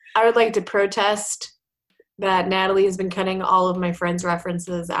I would like to protest that Natalie has been cutting all of my friends'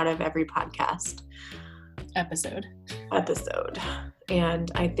 references out of every podcast episode.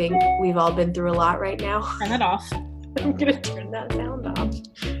 And I think we've all been through a lot right now. Turn that off. I'm going to turn that sound off.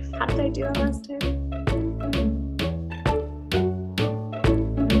 How did I do that last time?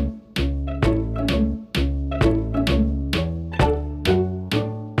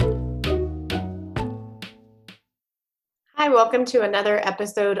 Hi, welcome to another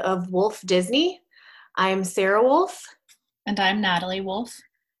episode of Wolf Disney. I'm Sarah Wolf. And I'm Natalie Wolf.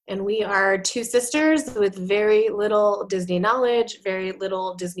 And we are two sisters with very little Disney knowledge, very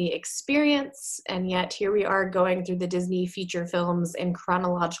little Disney experience, and yet here we are going through the Disney feature films in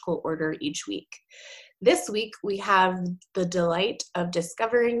chronological order each week. This week we have the delight of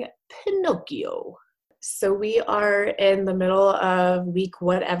discovering Pinocchio. So we are in the middle of week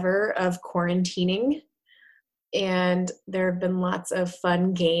whatever of quarantining, and there have been lots of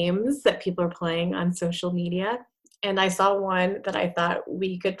fun games that people are playing on social media. And I saw one that I thought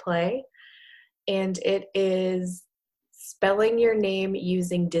we could play, and it is spelling your name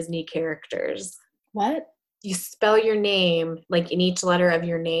using Disney characters. What? You spell your name, like in each letter of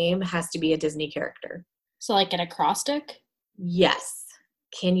your name has to be a Disney character. So like an acrostic? Yes.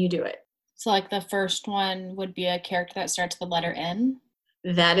 Can you do it? So like the first one would be a character that starts with the letter N?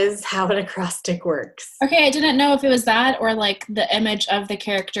 That is how an acrostic works. Okay, I didn't know if it was that or like the image of the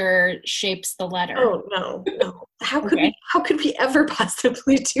character shapes the letter. Oh, no. How could we ever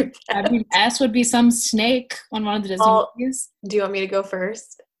possibly do that? I mean, S would be some snake on one of the Disney movies. Do you want me to go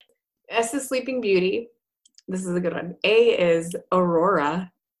first? S is Sleeping Beauty. This is a good one. A is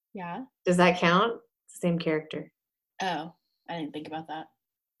Aurora. Yeah. Does that count? Same character. Oh, I didn't think about that.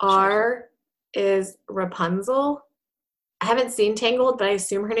 R is Rapunzel. I haven't seen Tangled, but I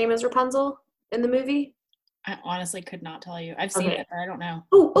assume her name is Rapunzel in the movie. I honestly could not tell you. I've seen it, but I don't know.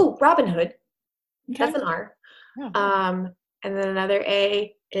 Oh, Robin Hood. Okay. That's an R. Oh. And then another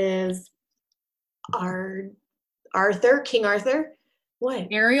A is Arthur, King Arthur. What?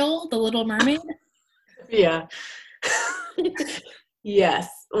 Ariel, the Little Mermaid? Yeah. Yes,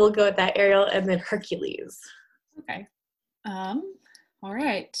 we'll go with that. Ariel, and then Hercules. Okay. All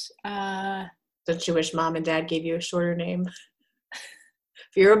right. Don't you wish mom and dad gave you a shorter name?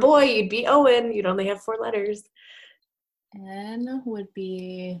 If you're a boy, you'd be Owen. You'd only have 4 letters. N would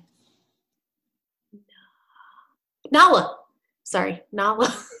be Nala. Sorry,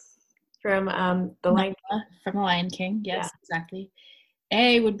 Nala from the Lion King. From the Lion King. Yes, yeah. Exactly.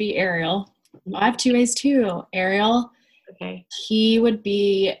 A would be Ariel. I have 2 A's too. Ariel. Okay. He would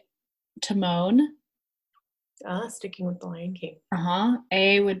be Timon. Sticking with the Lion King.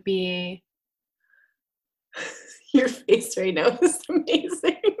 A would be your face right now is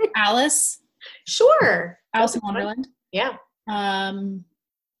amazing. Alice. Sure. Alice in Wonderland. Yeah.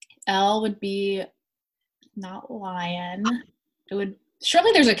 L would be not Lion. It would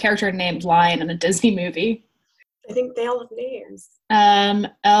surely there's a character named Lion in a Disney movie. I think they all have names.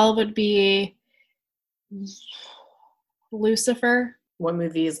 L would be Lucifer. What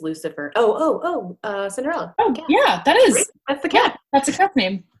movie is Lucifer? Cinderella. Oh, yeah, that is. That's the cat. Yeah, that's a cat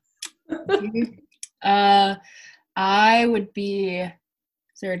name. I would be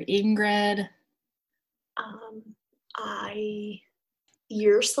third Ingrid.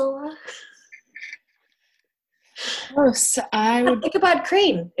 Ursula. Close. I would Ichabod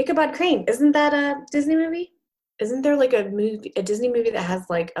Crane. Isn't that a Disney movie? Isn't there like a Disney movie that has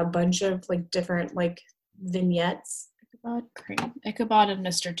like a bunch of like different like vignettes? Ichabod Crane. Ichabod and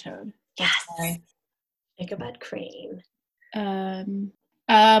Mr. Toad. Yes. Ichabod Crane. What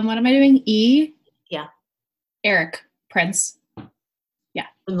am I doing? E? Yeah. Eric. Prince. Yeah.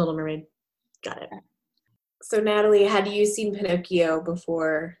 And Little Mermaid. Got it. So Natalie, had you seen Pinocchio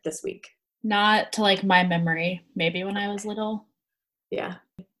before this week? Not to like my memory. Maybe when I was little. Yeah.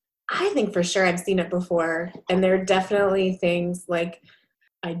 I think for sure I've seen it before. And there are definitely things like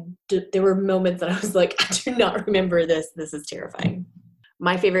there were moments that I was like, I do not remember this. This is terrifying.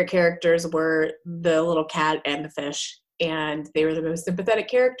 My favorite characters were the little cat and the fish. And they were the most sympathetic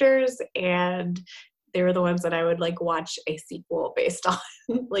characters. And they were the ones that I would like watch a sequel based on,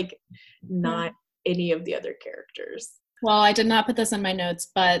 like not any of the other characters. Well, I did not put this in my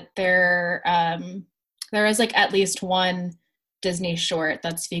notes, but there is like at least one Disney short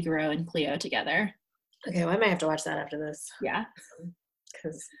that's Figaro and Cleo together. Okay, well, I might have to watch that after this. Yeah.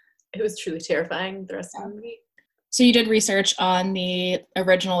 Because it was truly terrifying, the rest of the movie. So you did research on the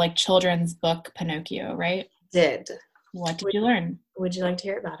original like children's book Pinocchio, right? Did. What did you learn? Would you like to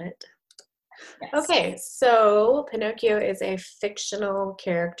hear about it? Yes. Okay, so Pinocchio is a fictional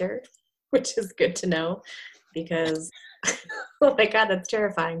character, which is good to know because Oh my God, that's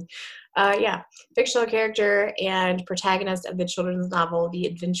terrifying. Yeah, fictional character and protagonist of the children's novel The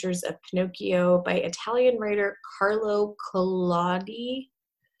Adventures of Pinocchio by Italian writer Carlo Collodi,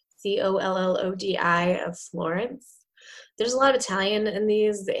 Collodi of Florence. There's a lot of Italian in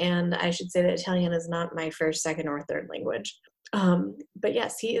these, and I should say that Italian is not my first, second, or third language. But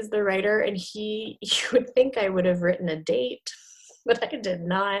yes, he is the writer, and you would think I would have written a date, but I did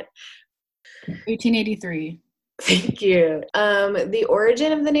not. 1883. Thank you. The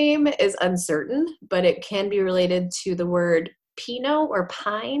origin of the name is uncertain, but it can be related to the word pino or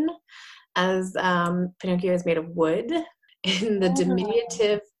pine, as Pinocchio is made of wood. In the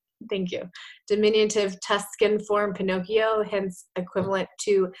diminutive Tuscan form Pinocchio, hence equivalent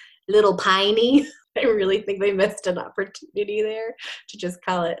to little piney. I really think they missed an opportunity there to just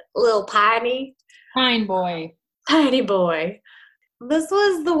call it little piney. Pine boy. Tiny boy. This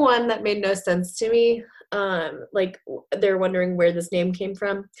was the one that made no sense to me. Like they're wondering where this name came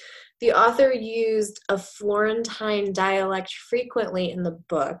from. The author used a Florentine dialect frequently in the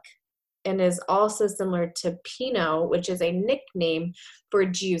book and is also similar to Pino, which is a nickname for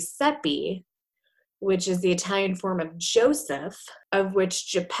Giuseppe, which is the Italian form of Joseph, of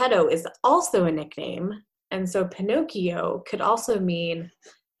which Geppetto is also a nickname. And so Pinocchio could also mean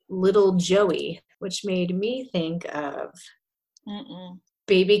little Joey, which made me think of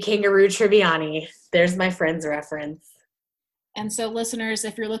Baby Kangaroo Triviani. There's my friend's reference. And so listeners,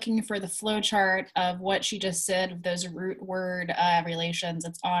 if you're looking for the flowchart of what she just said, of those root word relations,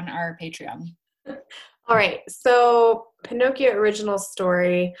 it's on our Patreon. All right, so Pinocchio original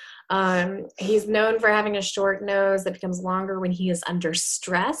story. He's known for having a short nose that becomes longer when he is under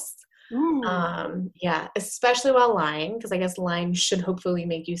stress. Yeah, especially while lying, because I guess lying should hopefully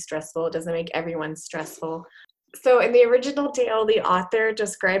make you stressful. It doesn't make everyone stressful. So in the original tale, the author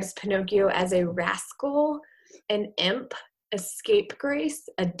describes Pinocchio as a rascal, an imp, a scapegrace,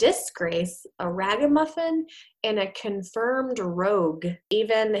 a disgrace, a ragamuffin, and a confirmed rogue.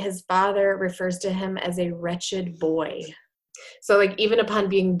 Even his father refers to him as a wretched boy. So like even upon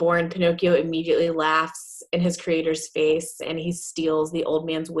being born, Pinocchio immediately laughs in his creator's face and he steals the old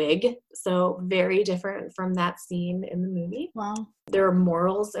man's wig. So very different from that scene in the movie. Wow. There are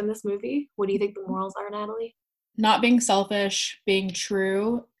morals in this movie. What do you think the morals are, Natalie? Not being selfish, being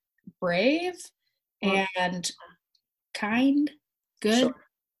true, brave, and kind, good. Sure.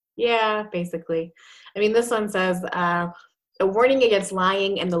 Yeah, basically. I mean, this one says a warning against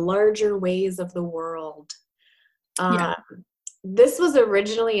lying and the larger ways of the world. This was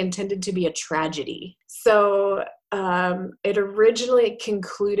originally intended to be a tragedy. So it originally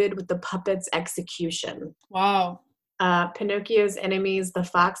concluded with the puppet's execution. Wow. Pinocchio's enemies, the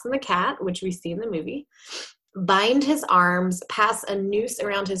fox and the cat, which we see in the movie, bind his arms, pass a noose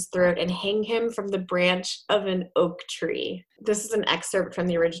around his throat, and hang him from the branch of an oak tree. This is an excerpt from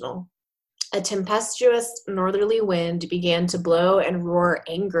the original. A tempestuous northerly wind began to blow and roar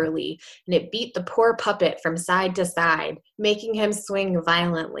angrily, and it beat the poor puppet from side to side, making him swing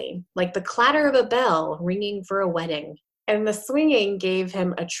violently, like the clatter of a bell ringing for a wedding. And the swinging gave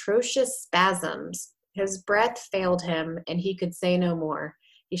him atrocious spasms. His breath failed him, and he could say no more.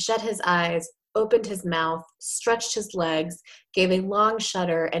 He shut his eyes, opened his mouth, stretched his legs, gave a long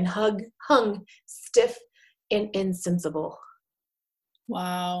shudder, and hung stiff and insensible.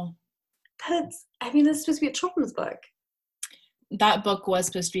 Wow. This is supposed to be a children's book. That book was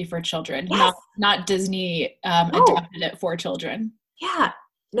supposed to be for children, yes. not Disney adapted it for children. Yeah.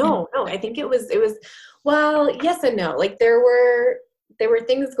 No, I think it was, well, yes and no. Like there were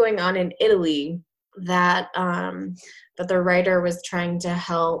things going on in Italy that the writer was trying to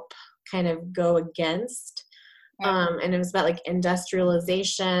help kind of go against. And it was about like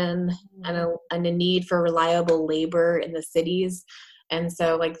industrialization and a need for reliable labor in the cities. And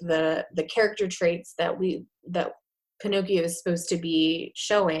so like the character traits that Pinocchio is supposed to be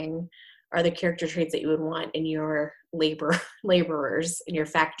showing are the character traits that you would want in your laborers, in your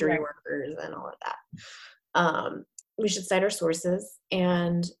factory workers and all of that. We should cite our sources.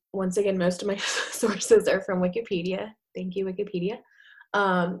 And once again, most of my sources are from Wikipedia. Thank you, Wikipedia.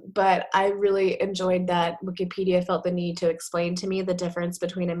 But I really enjoyed that Wikipedia felt the need to explain to me the difference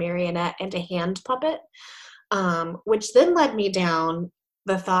between a marionette and a hand puppet, which then led me down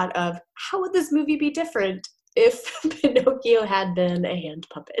the thought of how would this movie be different if Pinocchio had been a hand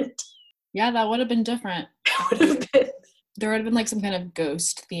puppet? Yeah, that would have been different. There would have been like some kind of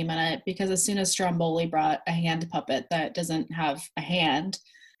ghost theme in it, because as soon as Stromboli brought a hand puppet that doesn't have a hand,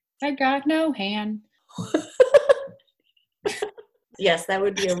 I got no hand. Yes, that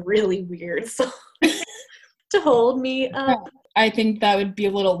would be a really weird song to hold me up. I think that would be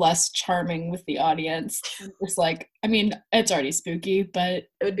a little less charming with the audience. Just like, I mean, it's already spooky, but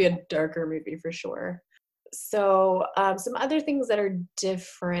it would be a darker movie for sure. So some other things that are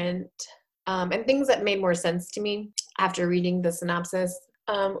different and things that made more sense to me after reading the synopsis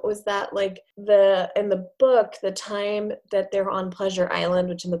was that like in the book, the time that they're on Pleasure Island,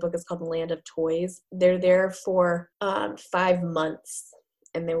 which in the book is called the Land of Toys, they're there for 5 months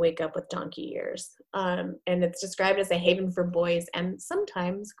and they wake up with donkey ears. And it's described as a haven for boys and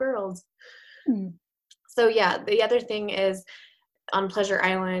sometimes girls. So yeah, the other thing is on Pleasure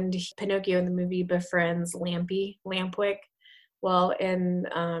Island, Pinocchio in the movie befriends Lampwick. Well, in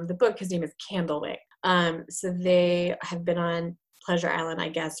the book, his name is Candlewick. So they have been on Pleasure Island, I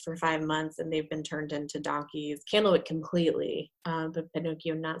guess, for 5 months, and they've been turned into donkeys. Candlewick completely, but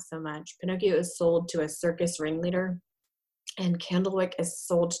Pinocchio not so much. Pinocchio is sold to a circus ringleader, and Candlewick is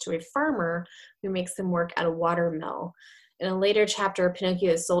sold to a farmer who makes him work at a watermill. In a later chapter,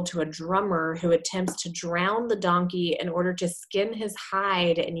 Pinocchio is sold to a drummer who attempts to drown the donkey in order to skin his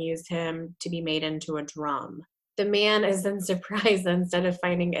hide and use him to be made into a drum. The man is then surprised that instead of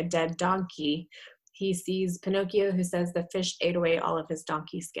finding a dead donkey, he sees Pinocchio, who says the fish ate away all of his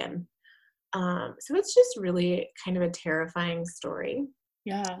donkey skin. So it's just really kind of a terrifying story.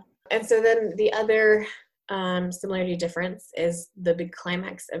 Yeah. And so then the other similarity difference is the big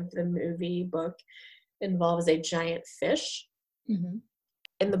climax of the movie book involves a giant fish. Mm-hmm.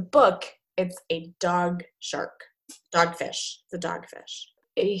 In the book, it's a dogfish. It's a dogfish.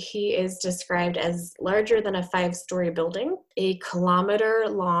 He is described as larger than a 5-story building, 1 kilometer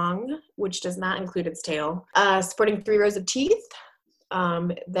long, which does not include its tail, sporting 3 rows of teeth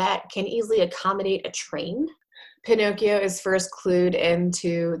that can easily accommodate a train. Pinocchio is first clued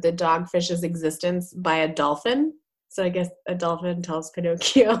into the dogfish's existence by a dolphin. So I guess a dolphin tells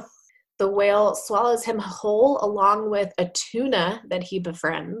Pinocchio. The whale swallows him whole along with a tuna that he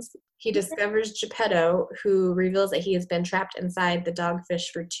befriends. He discovers Geppetto, who reveals that he has been trapped inside the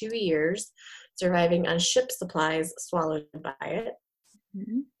dogfish for 2 years, surviving on ship supplies swallowed by it.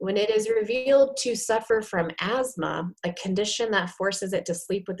 Mm-hmm. When it is revealed to suffer from asthma, a condition that forces it to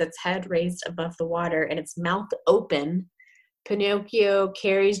sleep with its head raised above the water and its mouth open, Pinocchio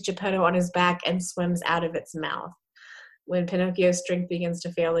carries Geppetto on his back and swims out of its mouth. When Pinocchio's strength begins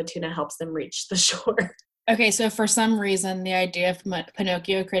to fail, the tuna helps them reach the shore. Okay, so for some reason, the idea of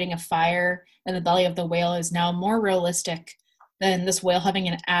Pinocchio creating a fire in the belly of the whale is now more realistic than this whale having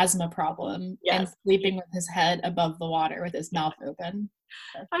an asthma problem and sleeping with his head above the water with his mouth open.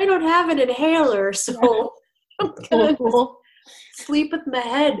 I don't have an inhaler, so I'm gonna sleep with my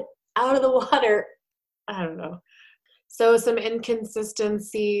head out of the water. I don't know. So some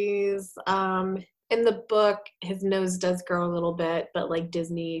inconsistencies. In the book, his nose does grow a little bit, but like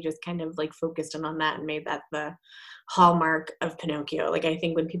Disney just kind of like focused in on that and made that the hallmark of Pinocchio. Like I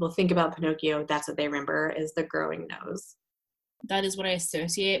think when people think about Pinocchio, that's what they remember is the growing nose. That is what I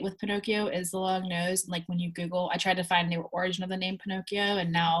associate with Pinocchio is the long nose. Like when you Google, I tried to find the origin of the name Pinocchio,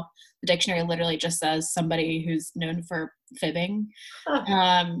 and now the dictionary literally just says somebody who's known for fibbing.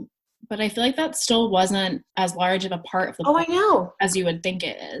 But I feel like that still wasn't as large of a part of the I know. as you would think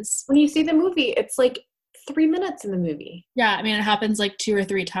it is. When you see the movie, it's like 3 minutes in the movie. Yeah, I mean, it happens like 2 or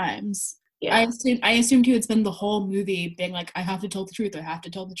 3 times. Yeah. I assumed he would spend the whole movie being like, I have to tell the truth, I have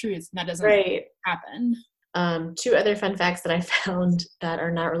to tell the truth. And that doesn't happen. 2 other fun facts that I found that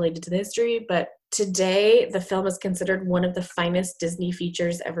are not related to the history, but today the film is considered one of the finest Disney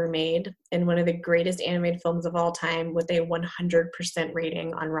features ever made and one of the greatest animated films of all time with a 100%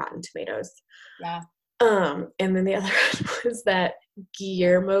 rating on Rotten Tomatoes. Yeah. And then the other one was that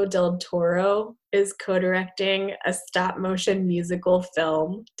Guillermo del Toro is co-directing a stop-motion musical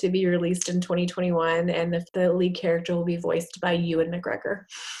film to be released in 2021, and the lead character will be voiced by Ewan McGregor.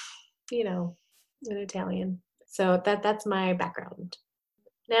 You know, in Italian. So that's my background.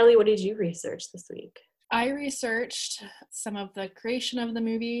 Natalie, what did you research this week? I researched some of the creation of the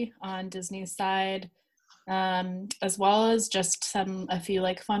movie on Disney's side, as well as just a few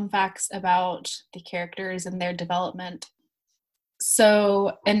like fun facts about the characters and their development. So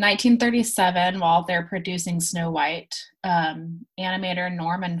in 1937, while they're producing Snow White, animator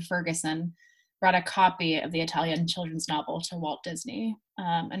Norman Ferguson brought a copy of the Italian children's novel to Walt Disney.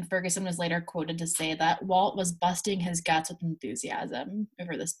 And Ferguson was later quoted to say that Walt was busting his guts with enthusiasm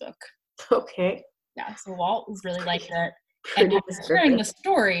over this book. Okay. Yeah, so Walt really liked it. And sharing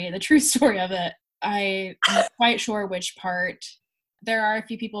the true story of it, I'm not quite sure which part. There are a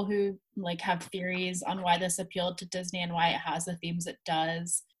few people who like have theories on why this appealed to Disney and why it has the themes it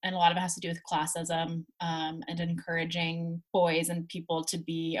does. And a lot of it has to do with classism and encouraging boys and people to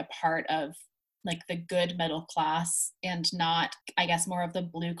be a part of like the good middle class and not, I guess, more of the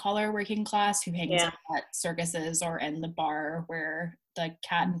blue collar working class who hangs out at circuses or in the bar where the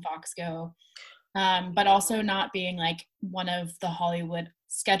cat and fox go. But also not being like one of the Hollywood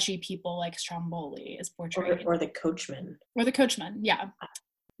sketchy people like Stromboli is portrayed. Or the coachman. Or the coachman, yeah,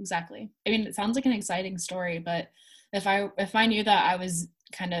 exactly. I mean, it sounds like an exciting story, but if I knew that I was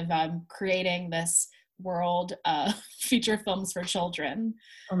kind of creating this world feature films for children.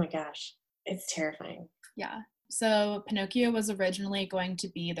 Oh my gosh, it's terrifying. Yeah. So Pinocchio was originally going to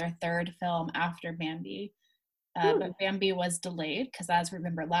be their third film after Bambi. But Bambi was delayed because, as we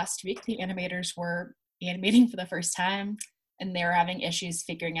remember last week, the animators were animating for the first time and they were having issues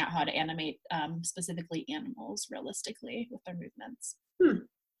figuring out how to animate specifically animals realistically with their movements.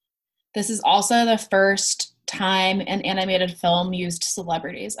 This is also the first time an animated film used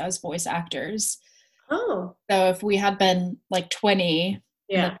celebrities as voice actors. Oh. So if we had been like 20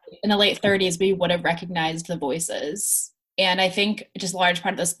 in the late 30s, we would have recognized the voices. And I think just a large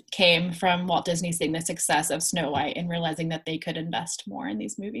part of this came from Walt Disney seeing the success of Snow White and realizing that they could invest more in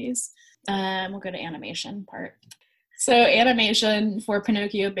these movies. We'll go to animation part. So animation for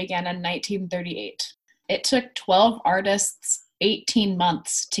Pinocchio began in 1938. It took 12 artists 18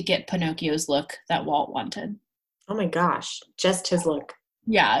 months to get Pinocchio's look that Walt wanted. Oh my gosh, just his look.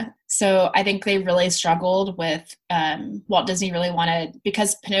 Yeah. So I think they really struggled with Walt Disney really wanted,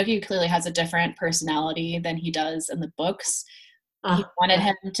 because Pinocchio clearly has a different personality than he does in the books. He wanted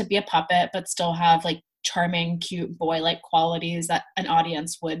him to be a puppet, but still have like charming, cute boy-like qualities that an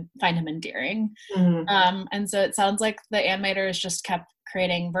audience would find him endearing. And so it sounds like the animators just kept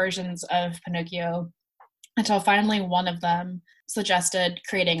creating versions of Pinocchio until finally one of them suggested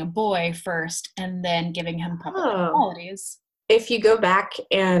creating a boy first and then giving him puppet qualities. If you go back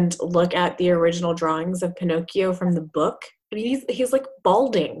and look at the original drawings of Pinocchio from the book, I mean, he's like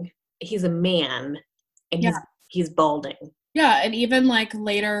balding. He's a man, and he's balding. Yeah, and even like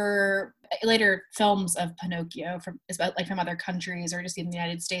later films of Pinocchio from other countries or just even the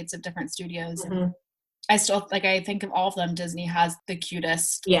United States of different studios. I still I think of all of them, Disney has the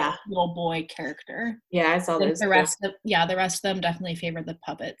cutest little boy character. Yeah, I saw those. The rest of them definitely favor the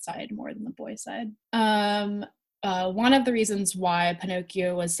puppet side more than the boy side. One of the reasons why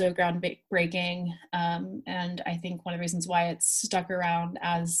Pinocchio was so groundbreaking, and I think one of the reasons why it's stuck around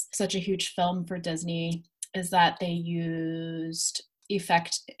as such a huge film for Disney, is that they used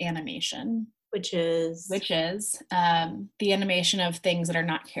effect animation. Which is the animation of things that are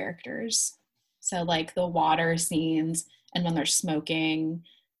not characters. So like the water scenes and when they're smoking,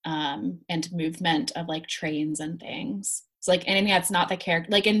 and movement of like trains and things. So like anything that's not the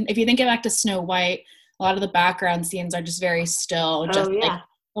character. Like if you think back to Snow White, a lot of the background scenes are just very still, like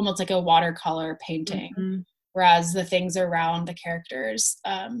almost like a watercolor painting. Whereas the things around the characters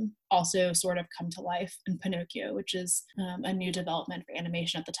also sort of come to life in Pinocchio, which is a new development for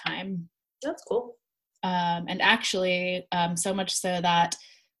animation at the time. That's cool. And actually, so much so that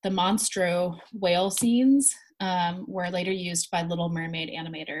the Monstro whale scenes were later used by Little Mermaid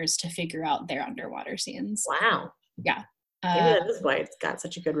animators to figure out their underwater scenes. Wow. Yeah. Maybe that is why it's got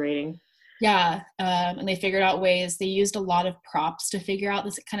such a good rating. Yeah, and they figured out ways. They used a lot of props to figure out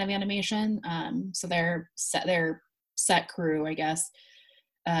this kind of animation. So their set crew, I guess,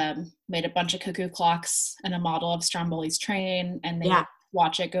 made a bunch of cuckoo clocks and a model of Stromboli's train, and they would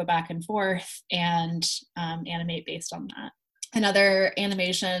watch it go back and forth and animate based on that. Another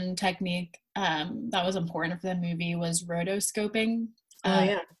animation technique that was important for the movie was rotoscoping.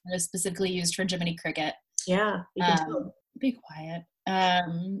 It was specifically used for Jiminy Cricket. Yeah, you can tell. Be quiet.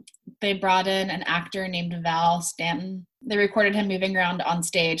 They brought in an actor named Val Stanton. They recorded him moving around on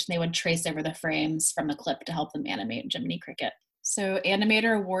stage, and they would trace over the frames from a clip to help them animate Jiminy Cricket. So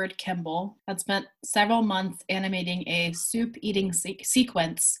animator Ward Kimball had spent several months animating a soup-eating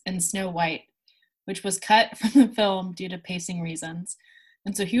sequence in Snow White, which was cut from the film due to pacing reasons.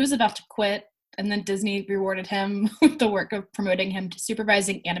 And so he was about to quit, and then Disney rewarded him with the work of promoting him to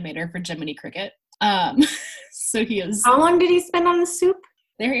supervising animator for Jiminy Cricket. So he is. How long did he spend on the soup?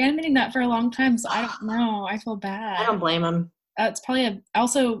 They were animating that for a long time, so I don't know. I feel bad. I don't blame him. It's probably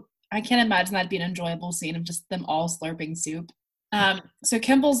I can't imagine that'd be an enjoyable scene of just them all slurping soup. So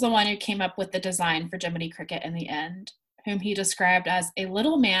Kimball's the one who came up with the design for Jiminy Cricket in the end, whom he described as a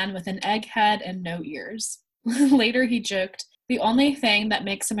little man with an egg head and no ears. Later he joked, "The only thing that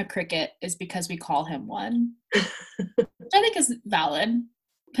makes him a cricket is because we call him one." Which I think is valid.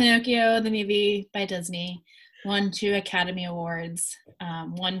 Pinocchio, the movie by Disney, won 2 Academy Awards,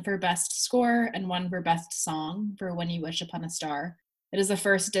 one for Best Score and one for Best Song for When You Wish Upon a Star. It is the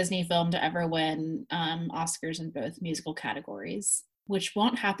first Disney film to ever win Oscars in both musical categories. which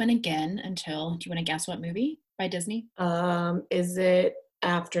won't happen again until, do you want to guess what movie by Disney? Is it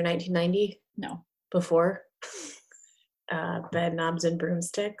after 1990? No. Before? Bed Knobs and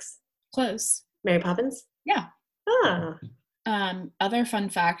Broomsticks? Close. Mary Poppins? Yeah. Ah. Other fun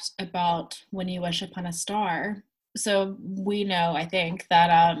fact about When You Wish Upon a Star. So we know, I think,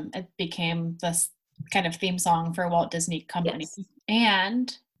 that it became this kind of theme song for Walt Disney Company. Yes.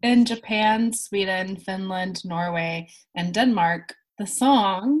 And in Japan, Sweden, Finland, Norway, and Denmark, the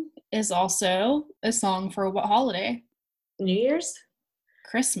song is also a song for what holiday? New Year's?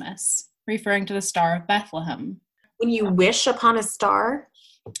 Christmas, referring to the Star of Bethlehem. When you wish upon a star?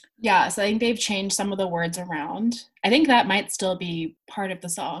 Yeah, so I think they've changed some of the words around. I think that might still be part of the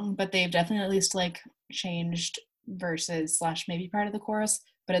song, but they've definitely at least like changed verses / maybe part of the chorus,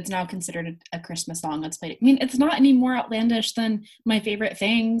 but it's now considered a Christmas song that's played. I mean, it's not any more outlandish than My Favorite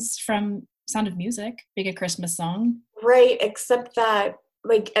Things from Sound of Music, being a Christmas song. Right, except that,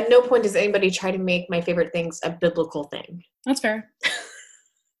 like, at no point does anybody try to make My Favorite Things a biblical thing. That's fair.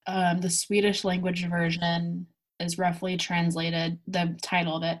 The Swedish language version is roughly translated, the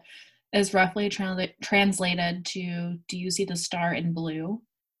title of it is roughly translated to Do You See the Star in Blue?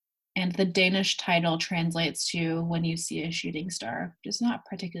 And the Danish title translates to When You See a Shooting Star, which is not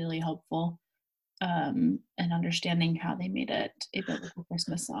particularly helpful in understanding how they made it a biblical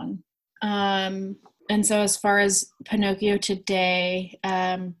Christmas song. And so as far as Pinocchio today,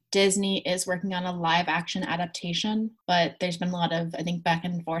 Disney is working on a live action adaptation, but there's been a lot of, I think, back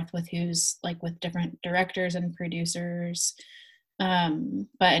and forth with who's like with different directors and producers.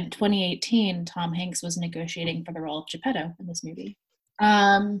 But in 2018, Tom Hanks was negotiating for the role of Geppetto in this movie.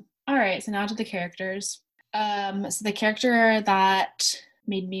 All right, so now to the characters. So the character that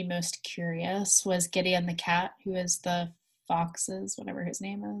made me most curious was Gideon the cat, who is the Fox's, whatever his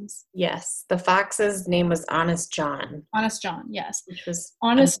name is. Yes, the Fox's name was Honest John. Honest John, yes. Which was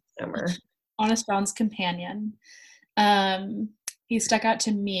Honest John's companion. He stuck out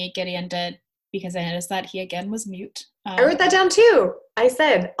to me, Gideon did, because I noticed that he again was mute. I wrote that down too. I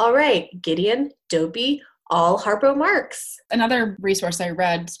said, all right, Gideon, Dopey, all Harpo Marx. Another resource I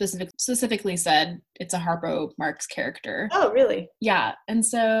read specifically said it's a Harpo Marx character. Oh, really? Yeah, and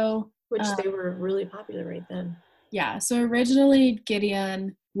so... Which they were really popular right then. Yeah, so originally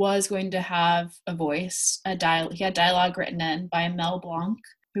Gideon was going to have a voice, he had dialogue written in by Mel Blanc,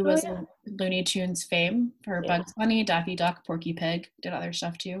 who was Looney Tunes fame for Bugs Bunny, Daffy Duck, Porky Pig, did other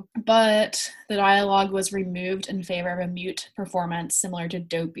stuff too. But the dialogue was removed in favor of a mute performance similar to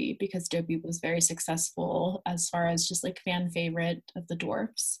Dopey, because Dopey was very successful as far as just like fan favorite of the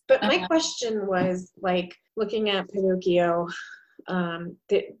dwarfs. But my question was, like, looking at Pinocchio, I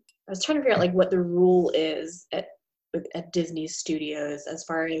was trying to figure out like what the rule is at Disney Studios as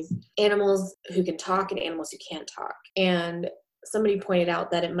far as animals who can talk and animals who can't talk. And somebody pointed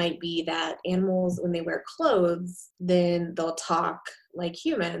out that it might be that animals, when they wear clothes, then they'll talk like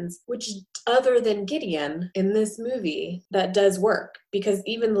humans, which other than Gideon in this movie, that does work, because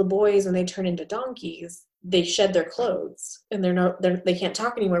even the boys, when they turn into donkeys, they shed their clothes and they can't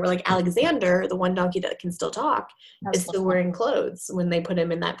talk anymore. But like Alexander, the one donkey that can still talk, is still wearing clothes when they put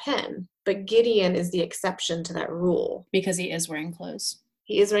him in that pen. But Gideon is the exception to that rule. Because he is wearing clothes.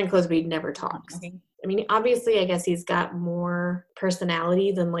 He is wearing clothes, but he never talks. Okay. I mean, obviously, I guess he's got more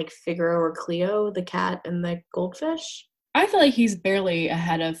personality than like Figaro or Cleo, the cat and the goldfish. I feel like he's barely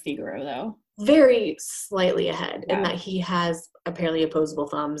ahead of Figaro, though. Very slightly ahead, in that he has apparently opposable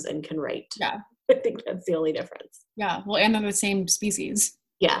thumbs and can write. Yeah. I think that's the only difference. Yeah, well, and they're the same species.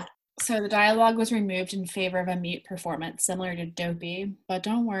 Yeah. So the dialogue was removed in favor of a mute performance, similar to Dopey. But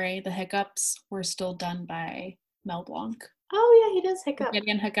don't worry, the hiccups were still done by Mel Blanc. Oh, yeah, he does hiccup.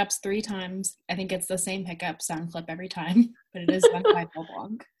 Gideon hiccups 3 times. I think it's the same hiccup sound clip every time, but it is done by Mel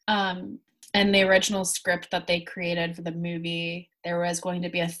Blanc. And the original script that they created for the movie, there was going to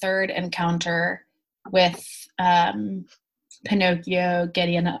be a third encounter with Pinocchio,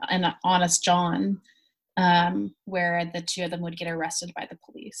 Gideon, and Honest John, where the two of them would get arrested by the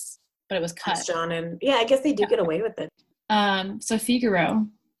police. But it was cut. Honest John and I guess they do get away with it. So Figaro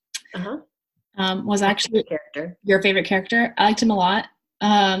was actually your favorite character. I liked him a lot.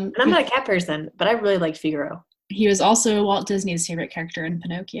 And I'm not a cat person, but I really liked Figaro. He was also Walt Disney's favorite character in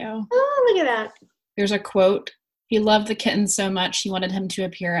Pinocchio. Oh, look at that. There's a quote. He loved the kitten so much, he wanted him to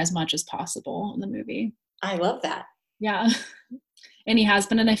appear as much as possible in the movie. I love that. Yeah. And he has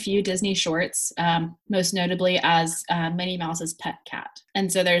been in a few Disney shorts, most notably as Minnie Mouse's pet cat.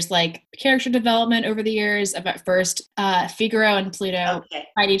 And so there's like character development over the years. At first, Figaro and Pluto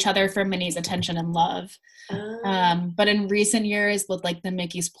fight each other for Minnie's attention and love. But in recent years, with like the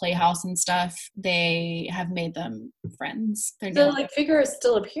Mickey's Playhouse and stuff, they have made them friends. They're So now like Figaro is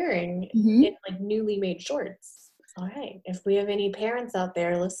still appearing Mhm. in like newly made shorts. All right. If we have any parents out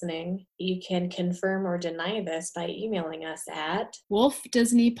there listening, you can confirm or deny this by emailing us at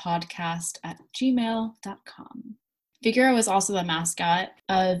wolfdisneypodcast@gmail.com. Figaro was also the mascot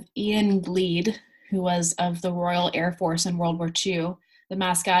of Ian Gleed, who was of the Royal Air Force in World War II, the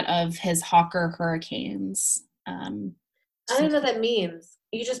mascot of his Hawker Hurricanes. I don't know what that means.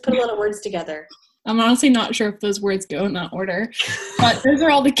 You just put a lot of words together. I'm honestly not sure if those words go in that order, but those are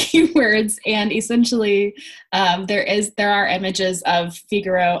all the key words. And essentially, there are images of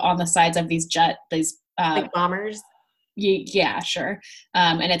Figaro on the sides of these like bombers. Yeah, sure.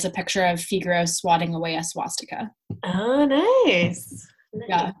 And it's a picture of Figaro swatting away a swastika. Oh, nice.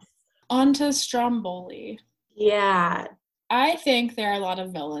 Yeah. On to Stromboli. Yeah. I think there are a lot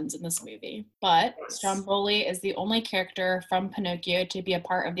of villains in this movie, but Stromboli is the only character from Pinocchio to be a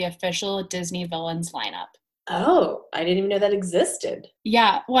part of the official Disney villains lineup. Oh, I didn't even know that existed.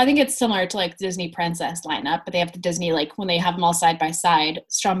 Yeah, well, I think it's similar to like Disney Princess lineup, but they have the Disney, like when they have them all side by side.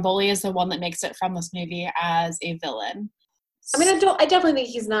 Stromboli is the one that makes it from this movie as a villain. I mean, I definitely think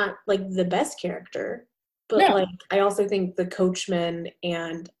he's not like the best character, but No. like I also think the Coachman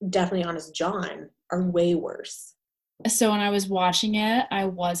and definitely Honest John are way worse. So when I was watching it, I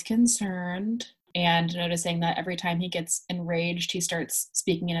was concerned and noticing that every time he gets enraged, he starts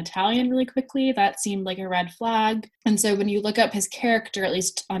speaking in Italian really quickly. That seemed like a red flag. And so when you look up his character, at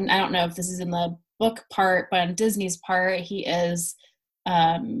least on, I don't know if this is in the book part, but on Disney's part, he is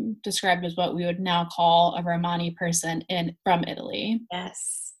described as what we would now call a Romani person from Italy.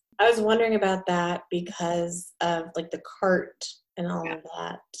 Yes. I was wondering about that because of like the cart and all of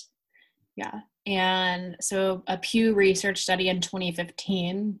that. Yeah. And so a Pew Research study in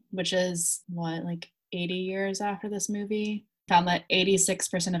 2015, which is like 80 years after this movie, found that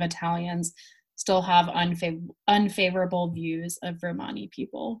 86% of Italians still have unfavorable views of Romani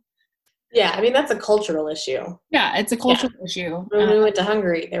people. Yeah, I mean, that's a cultural issue. Yeah, it's a cultural issue. When we went to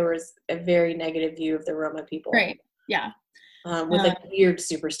Hungary, there was a very negative view of the Roma people. Right, yeah. With like weird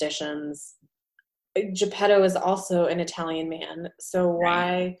superstitions. Geppetto is also an Italian man, so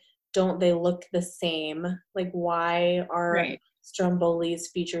why don't they look the same? Like, why are Stromboli's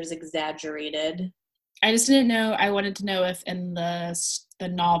features exaggerated? I just didn't know. I wanted to know if in the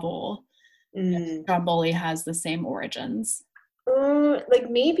novel, Stromboli has the same origins. Like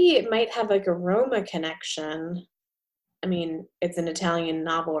maybe it might have like a Roma connection. I mean, it's an Italian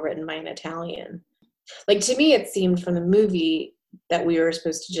novel written by an Italian. Like to me, it seemed from the movie that we were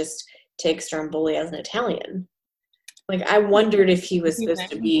supposed to just take Stromboli as an Italian. Like I wondered if he was supposed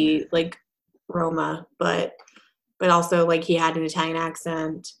to be like Roma, but also like he had an Italian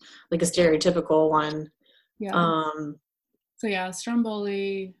accent, like a stereotypical one. Yeah. So yeah,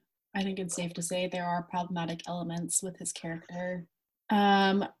 Stromboli, I think it's safe to say there are problematic elements with his character.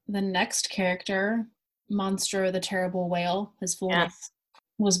 The next character, Monstro the Terrible Whale, his full name,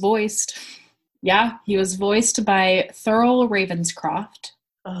 was voiced. Yeah, he was voiced by Thurl Ravenscroft.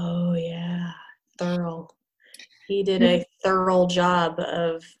 Oh yeah, Thurl. He did a thorough job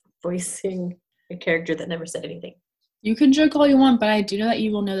of voicing a character that never said anything. You can joke all you want, but I do know that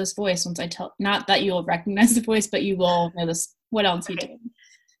you will know this voice once I tell, not that you will recognize the voice, but you will know this, what else he did.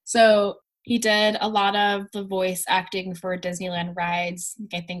 So he did a lot of the voice acting for Disneyland rides.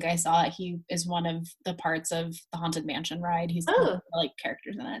 I think I saw that he is one of the parts of the Haunted Mansion ride. He's one of the, like,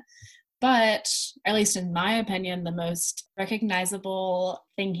 characters in it. But at least in my opinion, the most recognizable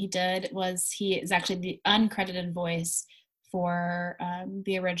thing he did was he is actually the uncredited voice for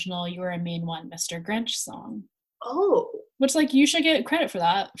the original "You're a Mean One, Mr. Grinch" song. Oh, which, like, you should get credit for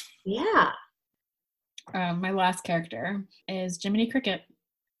that. Yeah. My last character is Jiminy Cricket.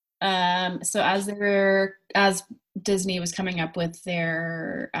 So as Disney was coming up with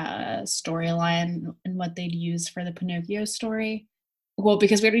their storyline and what they'd use for the Pinocchio story, well,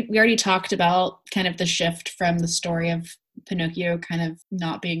 because we already talked about kind of the shift from the story of Pinocchio kind of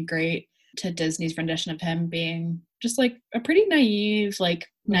not being great to Disney's rendition of him being just like a pretty naive, like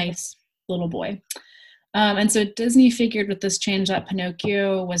nice little boy. And so Disney figured with this change that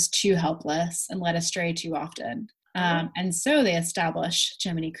Pinocchio was too helpless and led astray too often. And so they established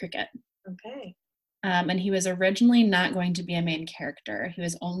Jiminy Cricket. Okay. And he was originally not going to be a main character. He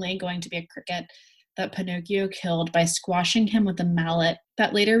was only going to be a cricket that Pinocchio killed by squashing him with a mallet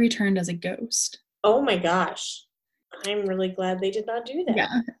that later returned as a ghost. Oh my gosh. I'm really glad they did not do that.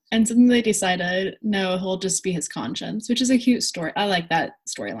 Yeah. And then they decided, no, he'll just be his conscience, which is a cute story. I like that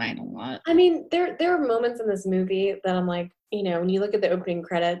storyline a lot. I mean, there are moments in this movie that I'm like, you know, when you look at the opening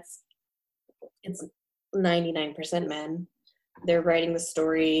credits, it's 99% men. They're writing the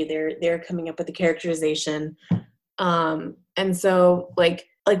story. They're coming up with the characterization. And so like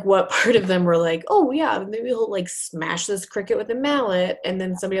what part of them were like, oh yeah, maybe he'll like smash this cricket with a mallet, and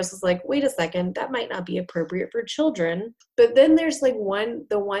then somebody else was like, wait a second, that might not be appropriate for children. But then there's like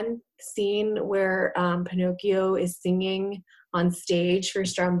the one scene where Pinocchio is singing on stage for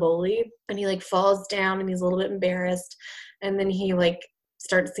Stromboli, and he like falls down and he's a little bit embarrassed, and then he like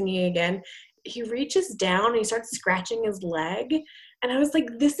starts singing again. He reaches down and he starts scratching his leg. And I was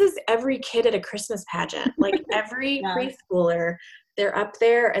like, this is every kid at a Christmas pageant. Like every preschooler, they're up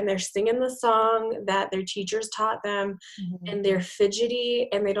there and they're singing the song that their teachers taught them, and they're fidgety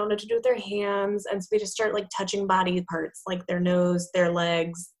and they don't know what to do with their hands. And so they just start like touching body parts, like their nose, their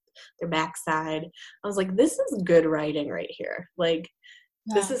legs, their backside. I was like, this is good writing right here. Like,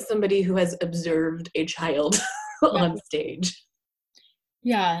 this is somebody who has observed a child on stage.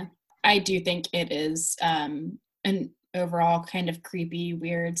 Yeah, I do think it is an overall kind of creepy,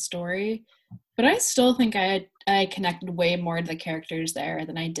 weird story. But I still think I connected way more to the characters there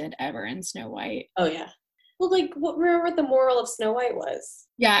than I did ever in Snow White. Oh, yeah. Well, like, remember what the moral of Snow White was?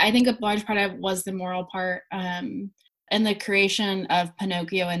 Yeah, I think a large part of it was the moral part. And the creation of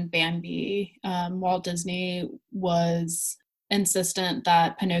Pinocchio and Bambi, Walt Disney was insistent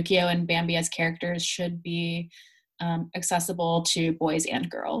that Pinocchio and Bambi as characters should be accessible to boys and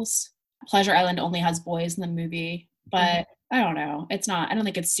girls. Pleasure Island only has boys in the movie, but I don't know. I don't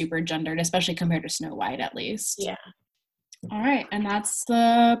think it's super gendered, especially compared to Snow White, at least. Yeah. All right. And that's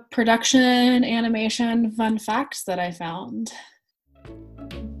the production animation fun facts that I found.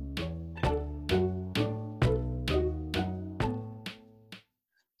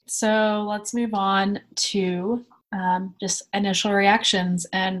 So let's move on to just initial reactions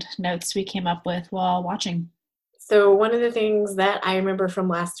and notes we came up with while watching. So one of the things that I remember from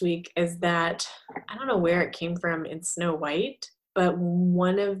last week is that, I don't know where it came from in Snow White, but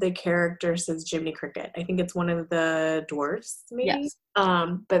one of the characters says Jiminy Cricket. I think it's one of the dwarfs, maybe? Yes.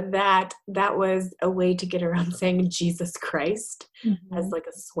 But that was a way to get around saying Jesus Christ as like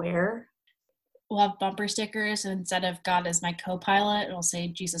a swear. We'll have bumper stickers, and instead of God is my co-pilot, it'll say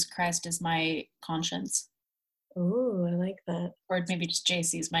Jesus Christ is my conscience. Ooh, I like that. Or maybe just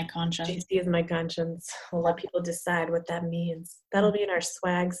JC is my conscience. JC is my conscience. We'll let people decide what that means. That'll be in our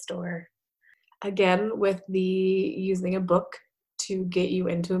swag store. Again, with the using a book to get you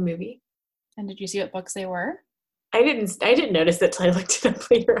into a movie. And did you see what books they were? I didn't notice it till I looked it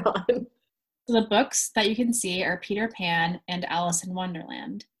up later on. So the books that you can see are Peter Pan and Alice in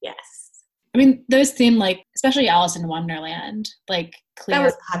Wonderland. Yes. I mean, those seem like, especially Alice in Wonderland, like clear. That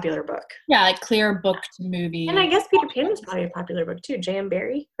was a popular book. Yeah, like clear book to movie. And I guess Peter Pan was probably a popular book too. J.M.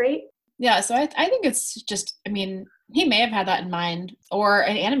 Barrie, right? Yeah, so I think it's just, I mean, he may have had that in mind, or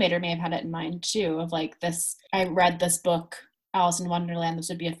an animator may have had it in mind too, of like this, I read this book, Alice in Wonderland, this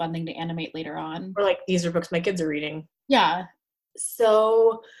would be a fun thing to animate later on. Or like, these are books my kids are reading. Yeah.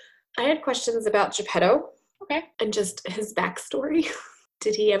 So I had questions about Geppetto. Okay. And just his backstory.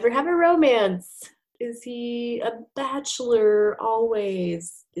 Did he ever have a romance? Is he a bachelor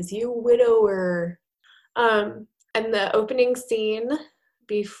always? Is he a widower? And the opening scene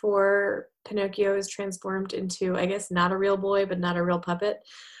before Pinocchio is transformed into, I guess, not a real boy, but not a real puppet.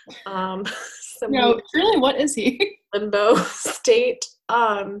 No, really, what is he? Limbo state.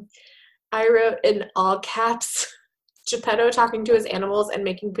 I wrote in all caps, Geppetto talking to his animals and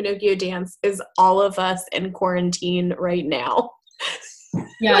making Pinocchio dance is all of us in quarantine right now.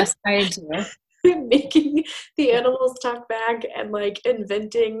 Yes, I do. Making the animals talk back and like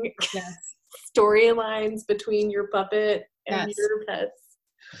inventing storylines between your puppet and your pets.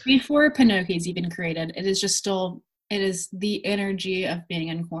 Before Pinocchio's even created, it is just still, it is the energy of being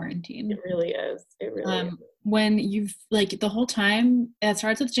in quarantine. It really is. It really is. When you've, like, the whole time, it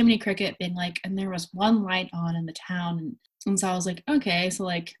starts with Jiminy Cricket being like, and there was one light on in the town. And so I was like, okay, so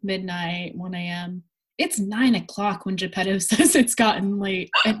like midnight, 1 a.m. It's 9 o'clock when Geppetto says it's gotten late.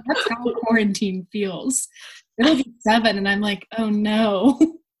 And that's how quarantine feels. It'll be 7, and I'm like, oh no.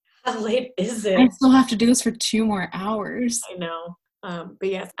 How late is it? I still have to do this for 2 more hours. I know. But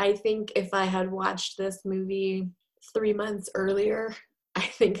yes, I think if I had watched this movie 3 months earlier, I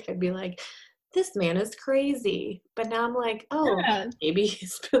think I'd be like, this man is crazy. But now I'm like, maybe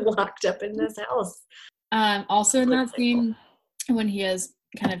he's been locked up in this house. Also in that scene, when he is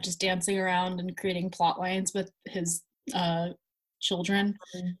kind of just dancing around and creating plot lines with his children,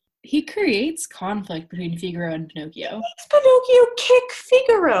 he creates conflict between Figaro and Pinocchio. Makes Pinocchio kick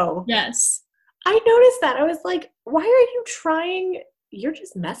Figaro. Yes. I noticed that. I was like, why are you trying? You're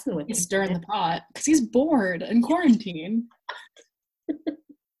just messing with me. He's stirring the pot because he's bored in quarantine.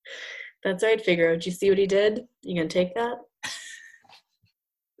 That's right, Figaro. Did you see what he did? You gonna take that?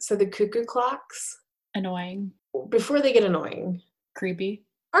 So the cuckoo clocks, Annoying. before they get annoying, Creepy.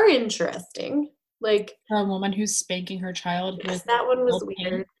 are interesting. Like A woman who's spanking her child. yes, that one was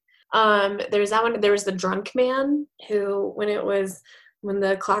weird. There's that one. There was the drunk man who, when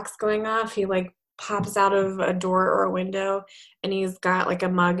the clock's going off, he like pops out of a door or a window, and he's got like a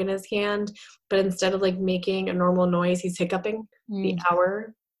mug in his hand, but instead of like making a normal noise, he's hiccuping the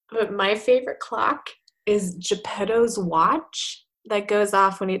hour. But my favorite clock is Geppetto's watch that goes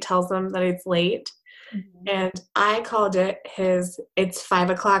off when he tells him that it's late. Mm-hmm. And I called it it's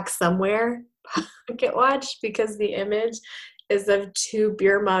 5 o'clock somewhere pocket watch because the image is of 2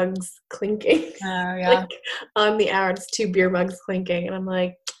 beer mugs clinking. Yeah. Like, on the hour, it's 2 beer mugs clinking. And I'm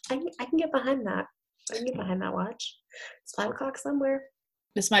like, I can get behind that. I can get behind that watch. It's 5 o'clock somewhere.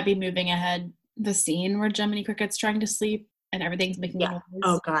 This might be moving ahead. The scene where Jiminy Cricket's trying to sleep and everything's making noise.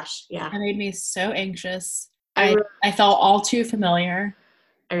 Oh gosh, yeah. It made me so anxious. I felt all too familiar.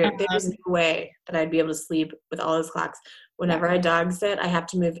 There's no way that I'd be able to sleep with all those clocks. Whenever I dog sit, I have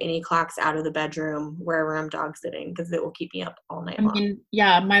to move any clocks out of the bedroom wherever I'm dog sitting because it will keep me up all night long.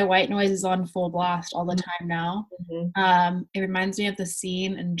 Yeah, my white noise is on full blast all the time now. Mm-hmm. It reminds me of the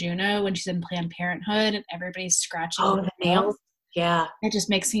scene in Juno when she's in Planned Parenthood and everybody's scratching. Oh, the nails? Yeah. It just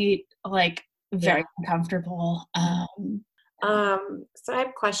makes me like very uncomfortable. So I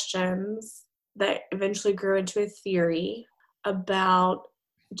have questions that eventually grew into a theory about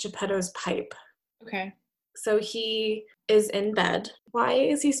Geppetto's pipe. Okay. So he is in bed. Why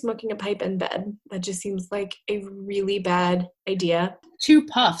is he smoking a pipe in bed? That just seems like a really bad idea. 2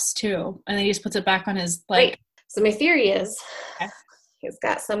 puffs too, and then he just puts it back on his like. Right. So my theory is he's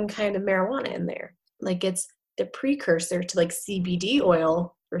got some kind of marijuana in there. Like it's the precursor to like CBD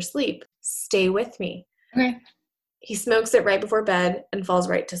oil for sleep. Stay with me. Okay. He smokes it right before bed and falls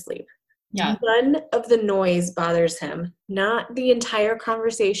right to sleep. Yeah. None of the noise bothers him. Not the entire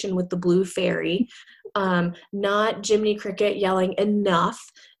conversation with the blue fairy. Not Jiminy Cricket yelling enough.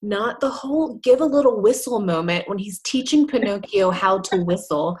 Not the whole give a little whistle moment when he's teaching Pinocchio how to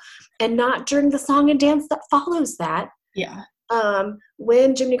whistle. And not during the song and dance that follows that. Yeah.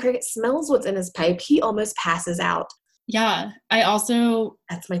 When Jiminy Cricket smells what's in his pipe, he almost passes out. Yeah.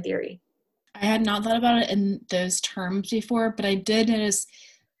 That's my theory. I had not thought about it in those terms before, but I did notice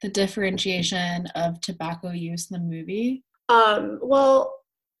the differentiation of tobacco use in the movie. Well,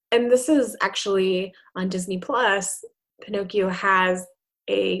 and this is actually on Disney Plus, Pinocchio has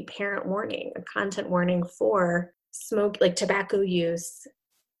a parent warning, a content warning for tobacco use.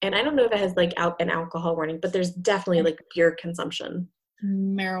 And I don't know if it has like an alcohol warning, but there's definitely like beer consumption.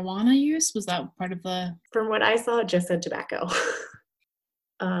 Marijuana use? Was that part of the... From what I saw, it just said tobacco.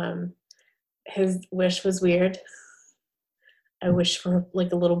 His wish was weird. I wish for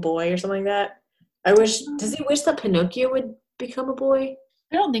like a little boy or something like that. Does he wish that Pinocchio would become a boy?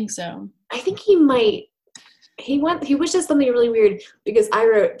 I don't think so. I think he might. He wishes something really weird because I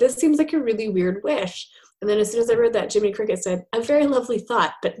wrote, this seems like a really weird wish. And then as soon as I read that, Jiminy Cricket said, a very lovely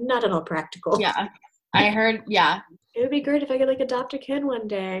thought, but not at all practical. Yeah. I heard, yeah. It would be great if I could like adopt a kid one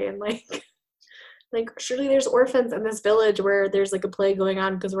day and like surely there's orphans in this village where there's like a plague going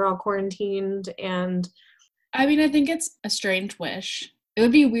on because we're all quarantined and... I mean, I think it's a strange wish. It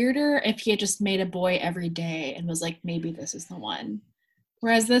would be weirder if he had just made a boy every day and was like, maybe this is the one.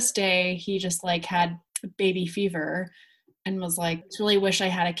 Whereas this day, he just like had baby fever and was like, I really wish I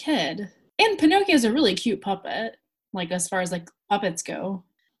had a kid. And Pinocchio's a really cute puppet, like as far as like puppets go.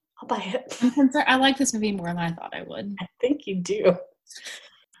 I'll buy it. I like this movie more than I thought I would. I think you do.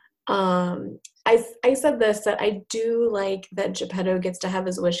 I said this, that I do like that Geppetto gets to have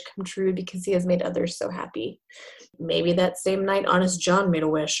his wish come true because he has made others so happy. Maybe that same night, Honest John made a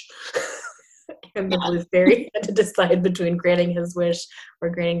wish. And the blue fairy had to decide between granting his wish or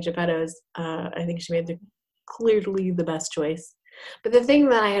granting Geppetto's. I think she made clearly the best choice. But the thing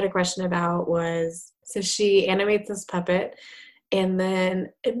that I had a question about was, so she animates this puppet and then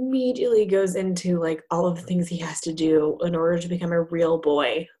immediately goes into like all of the things he has to do in order to become a real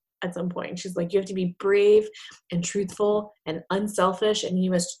boy at some point. She's like, you have to be brave and truthful and unselfish, and you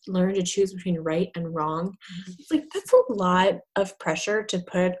must learn to choose between right and wrong. It's like, that's a lot of pressure to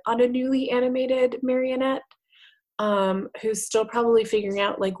put on a newly animated marionette who's still probably figuring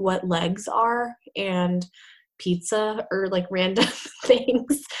out like what legs are and pizza or like random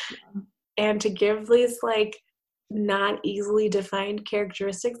things. And to give these like not easily defined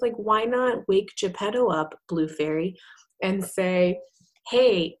characteristics, like why not wake Geppetto up, Blue Fairy, and say,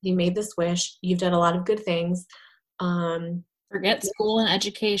 hey, you made this wish. You've done a lot of good things. Forget school and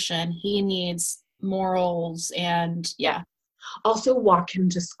education. He needs morals and, yeah. Also walk him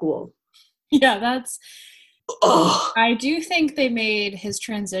to school. Yeah, that's. Oh, I do think they made his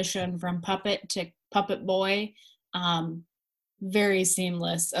transition from puppet to puppet boy very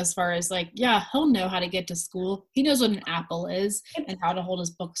seamless as far as like, yeah, he'll know how to get to school. He knows what an apple is and how to hold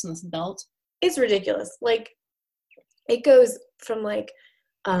his books in his belt. it's ridiculous. Like, it goes from like,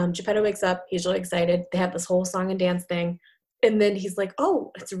 Geppetto wakes up, he's really excited. They have this whole song and dance thing. And then he's like,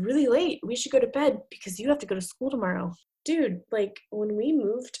 oh, it's really late. We should go to bed because you have to go to school tomorrow. Dude, like when we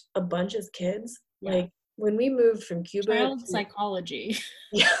moved a bunch as kids, Yeah. like when we moved from Cuba Child to, psychology.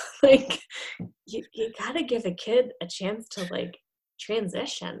 yeah, like you gotta give a kid a chance to like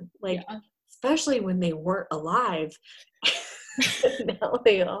transition. Like, Yeah. especially when they weren't alive. Now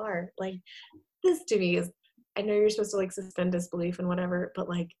they are. Like, this to me is, I know you're supposed to like suspend disbelief and whatever, but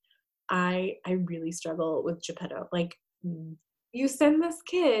like I really struggle with Geppetto. Like, you send this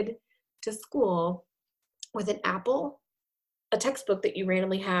kid to school with an apple, a textbook that you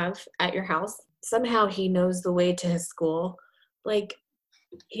randomly have at your house. Somehow he knows the way to his school. Like,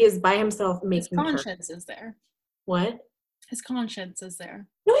 he is by himself His making turns. conscience is there. What? His conscience is there.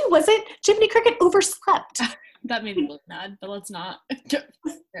 No, he wasn't. Jiminy Cricket overslept. That made me look mad, but let's not.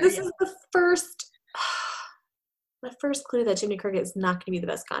 This is the first clue that Jiminy Cricket is not going to be the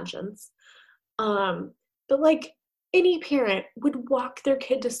best conscience. But like, any parent would walk their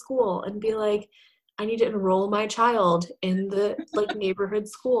kid to school and be like, I need to enroll my child in the like neighborhood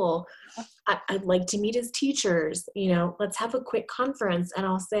school. I'd like to meet his teachers. You know, let's have a quick conference, and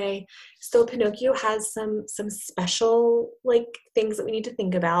I'll say, so Pinocchio has some special like things that we need to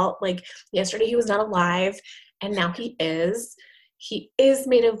think about. Like, yesterday he was not alive, and now he is. He is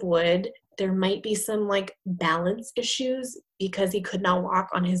made of wood. There might be some like balance issues because he could not walk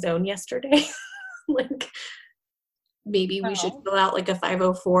on his own yesterday. Like, maybe we should fill out like a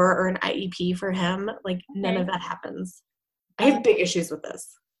 504 or an IEP for him. Like, none of that happens. I have big issues with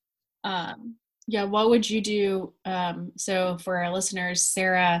this. Yeah, what would you do? So for our listeners,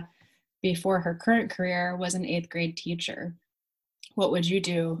 Sarah, before her current career, was an 8th grade teacher. What would you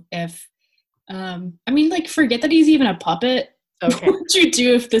do if, I mean, like, forget that he's even a puppet. Okay. What would you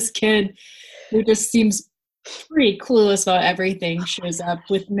do if this kid, who just seems pretty clueless about everything, shows up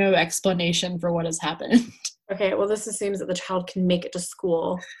with no explanation for what has happened? Okay, well, this assumes that the child can make it to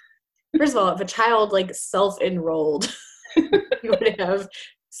school. First of all, if a child like self-enrolled, you would have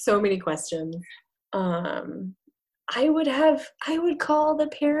so many questions. I would call the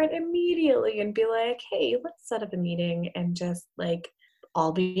parent immediately and be like, hey, let's set up a meeting and just like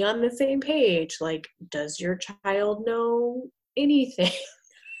all be on the same page. Like, does your child know anything?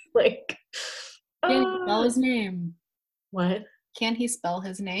 Like, Can he spell his name? What? Can he spell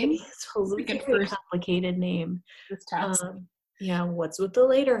his name? It's a very complicated name. Yeah, what's with the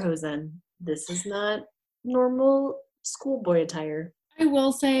lederhosen? This is not normal schoolboy attire. I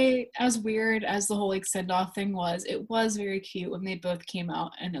will say, as weird as the whole like send-off thing was, it was very cute when they both came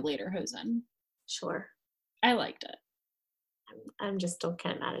out in a lederhosen. Sure. I liked it. I'm just still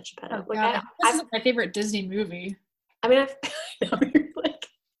kind of mad at Geppetto. Oh, like, this is my favorite Disney movie. I mean, I know you're like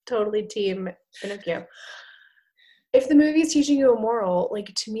totally team Pinocchio. If the movie's teaching you a moral,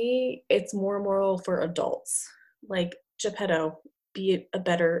 like, to me, it's more moral for adults. Like, Geppetto, be a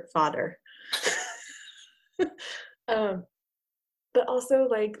better father. But also,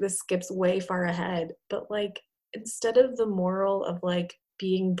 like, this skips way far ahead. But, like, instead of the moral of, like,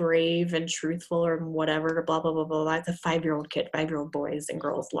 being brave and truthful or whatever, blah, blah, blah, blah, blah, it's a 5-year-old kid, 5-year-old boys and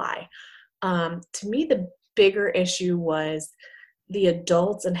girls lie. To me, the bigger issue was the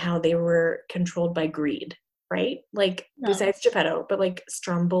adults and how they were controlled by greed. Right? Like, besides Geppetto, but like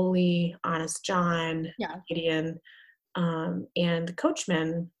Stromboli, Honest John, Gideon, and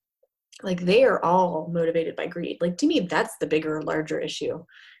Coachman, like, they are all motivated by greed. Like, to me, that's the bigger, larger issue,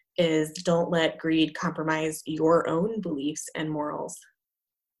 is don't let greed compromise your own beliefs and morals.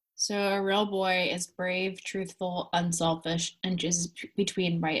 So a real boy is brave, truthful, unselfish, and chooses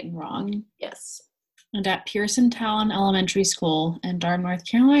between right and wrong. Yes. And at Pearson Town Elementary School in Durham, North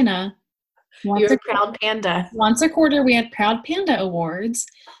Carolina, you're a proud panda. Once a quarter, we had Proud Panda Awards,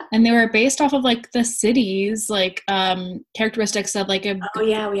 and they were based off of like the city's like characteristics of like a. Oh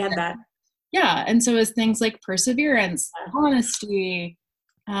yeah, we had that. Yeah, and so it was things like perseverance, honesty,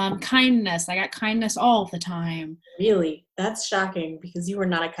 kindness. I got kindness all the time. Really? That's shocking because you were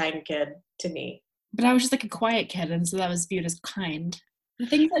not a kind kid to me. But I was just like a quiet kid, and so that was viewed as kind. The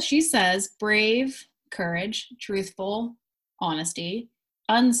things that she says: brave, courage, truthful, honesty.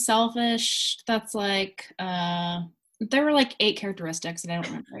 Unselfish, that's like, there were like 8 characteristics and I don't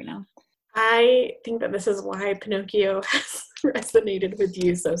remember right now. I think that this is why Pinocchio has resonated with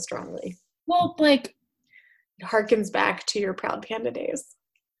you so strongly. Well, like, it harkens back to your Proud Panda days.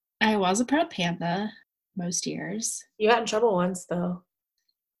 I was a proud panda most years. You got in trouble once, though.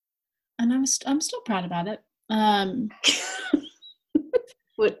 And I'm still proud about it.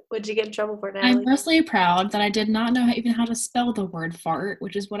 What'd you get in trouble for, I'm Natalie? mostly proud that I did not know even how to spell the word fart,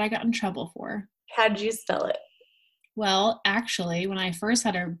 which is what I got in trouble for. How'd you spell it? Well, actually, when I first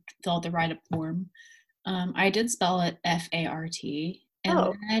had to fill out the write-up form, I did spell it F-A-R-T.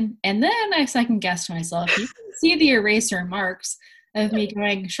 And then I second guessed myself. You can see the eraser marks of me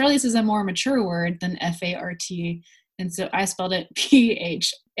going, surely this is a more mature word than F-A-R-T. And so I spelled it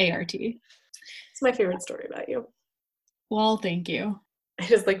P-H-A-R-T. It's my favorite story about you. Well, thank you. I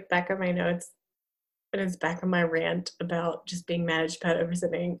just like back on my notes, and it's back on my rant about just being mad at Geppetto for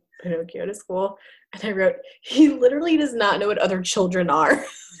sending Pinocchio to school. And I wrote, he literally does not know what other children are.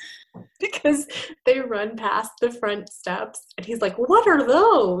 Because they run past the front steps, and he's like, what are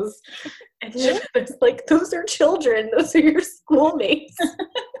those? And Geppetto's like, those are children. Those are your schoolmates.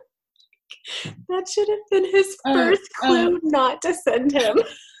 That should have been his first clue not to send him.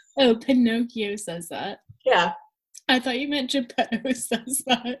 Oh, Pinocchio says that. Yeah. I thought you meant Geppetto says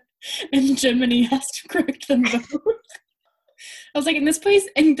that, and Jiminy has to correct them both. I was like, in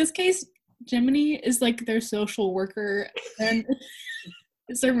this case, Jiminy is like their social worker and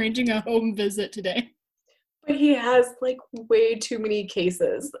is arranging a home visit today. But he has like way too many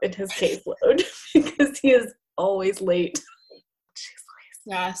cases in his caseload because he is always late.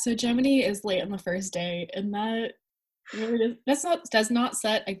 Yeah, so Jiminy is late on the first day, and that really does not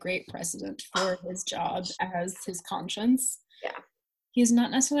set a great precedent for his job as his conscience. Yeah. He's not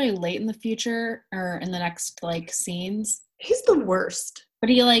necessarily late in the future or in the next like scenes. He's the worst. But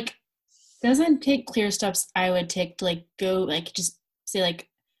he like doesn't take clear steps I would take to like go like just say like,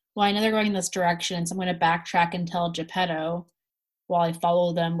 well, I know they're going in this direction, so I'm going to backtrack and tell Geppetto while I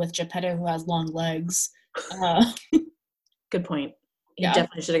follow them with Geppetto who has long legs. Good point. He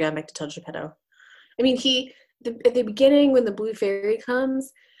definitely should have gone back to tell Geppetto. I mean, at the beginning when the Blue Fairy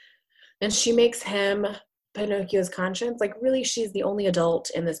comes and she makes him Pinocchio's conscience, like really she's the only adult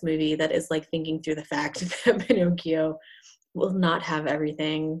in this movie that is like thinking through the fact that Pinocchio will not have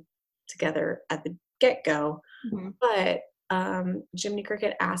everything together at the get-go. Mm-hmm. But Jiminy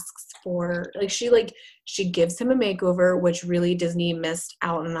Cricket asks for she gives him a makeover, which really Disney missed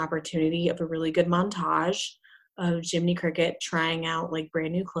out on an opportunity of a really good montage of Jiminy Cricket trying out like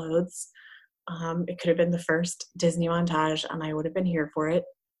brand new clothes. It could have been the first Disney montage and I would have been here for it.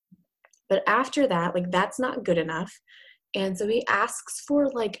 But after that, like that's not good enough. And so he asks for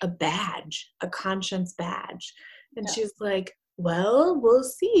like a badge, a conscience badge. And she's like, well, we'll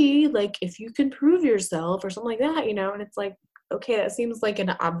see, like if you can prove yourself or something like that, you know. And it's like, okay, that seems like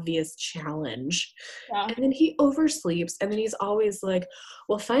an obvious challenge. Yeah. And then he oversleeps, and then he's always like,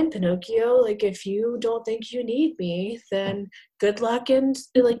 well, fine, Pinocchio, like if you don't think you need me, then good luck in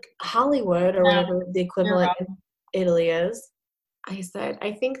like Hollywood or whatever the equivalent in Italy is. I said,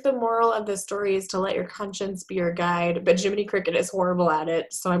 I think the moral of the story is to let your conscience be your guide, but Jiminy Cricket is horrible at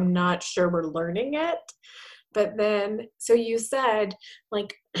it, so I'm not sure we're learning it. But then, so you said,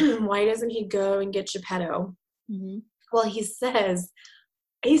 like, why doesn't he go and get Geppetto? Mm-hmm. Well, he says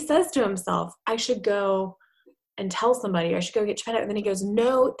to himself, I should go and tell somebody, I should go get Geppetto. And then he goes,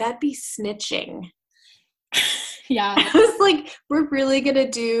 no, that'd be snitching. Yeah. I was like, we're really going to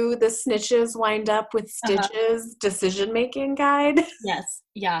do the snitches wind up with Stitch's decision-making guide? Yes.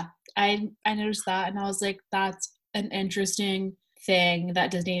 Yeah. I noticed that, and I was like, that's an interesting thing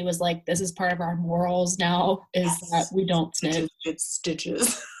that Disney was like, this is part of our morals now, is that we don't snitch. It's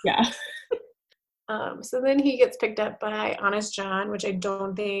Stitches. Yeah. So then he gets picked up by Honest John, which I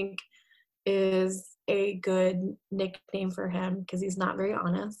don't think is a good nickname for him because he's not very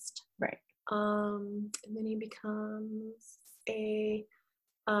honest. Right. And then he becomes a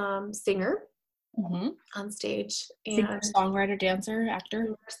singer on stage. Singer, songwriter, dancer,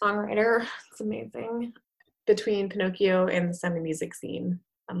 actor. Songwriter. It's amazing. Between Pinocchio and the Sound of Music scene,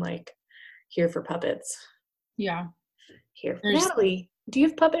 I'm like, here for puppets. Yeah. Here. Natalie, do you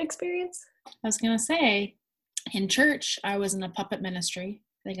have puppet experience? I was going to say, in church, I was in a puppet ministry.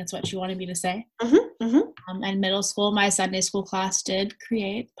 I think that's what you wanted me to say. Mm-hmm, mm-hmm. In middle school, my Sunday school class did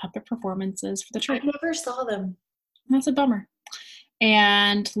create puppet performances for the church. I never saw them. That's a bummer.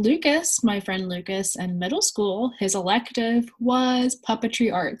 And Lucas, my friend Lucas, in middle school, his elective was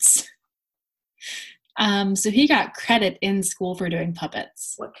puppetry arts. So he got credit in school for doing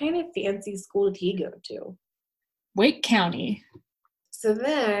puppets. What kind of fancy school did he go to? Wake County. So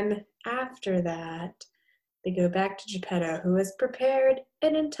then, after that, they go back to Geppetto, who has prepared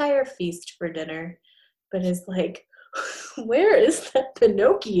an entire feast for dinner, but is like, where is that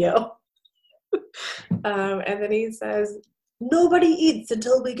Pinocchio? And then he says, nobody eats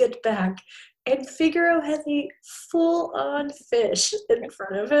until we get back. And Figaro has a full-on fish in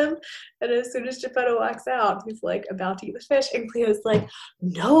front of him. And as soon as Geppetto walks out, he's like about to eat the fish. And Cleo's like,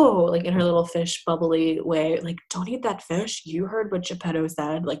 no, like in her little fish bubbly way, like, don't eat that fish. You heard what Geppetto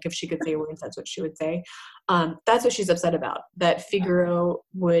said. Like if she could say words, that's what she would say. That's what she's upset about, that Figaro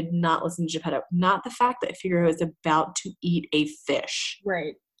would not listen to Geppetto. Not the fact that Figaro is about to eat a fish.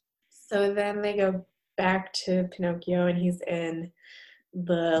 Right. So then they go back to Pinocchio and he's in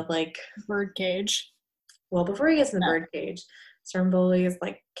the like bird cage. Well, before he gets in the bird cage, Stromboli is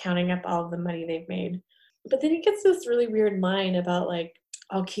like counting up all of the money they've made. But then he gets this really weird line about like,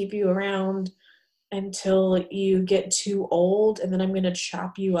 I'll keep you around until you get too old and then I'm going to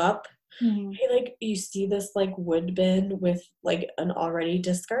chop you up. Mm-hmm. Hey, like you see this like wood bin with like an already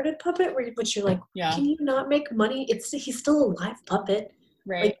discarded puppet which you're like, can you not make money? He's still a live puppet.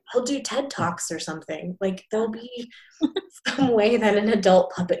 Right. Like he'll do TED Talks or something. Like there'll be some way that an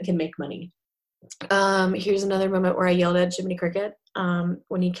adult puppet can make money. Here's another moment where I yelled at Jiminy Cricket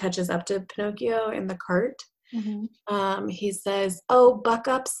when he catches up to Pinocchio in the cart. Mm-hmm. He says, "Oh, buck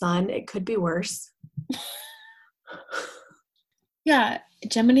up, son. It could be worse." Yeah,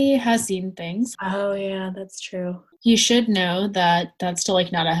 Jiminy has seen things. Oh, yeah, that's true. He should know that that's still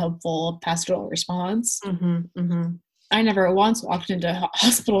like not a helpful pastoral response. Mm-hmm, mm-hmm. I never once walked into a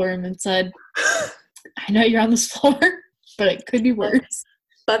hospital room and said, I know you're on this floor, but it could be worse.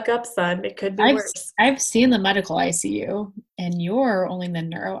 Buck up, son. It could be worse. I've seen the medical ICU, and you're only in the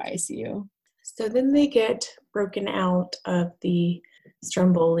neuro ICU. So then they get broken out of the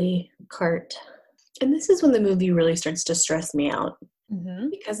Stromboli cart. And this is when the movie really starts to stress me out. Mm-hmm.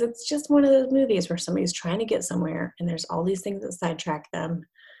 Because it's just one of those movies where somebody's trying to get somewhere, and there's all these things that sidetrack them.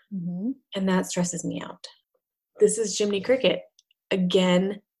 Mm-hmm. And that stresses me out. This is Jiminy Cricket,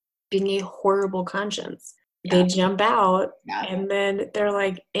 again, being a horrible conscience. Yeah. They jump out, and then they're,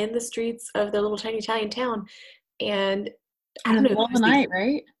 like, in the streets of their little tiny Italian town, and I don't know. In the middle of the night,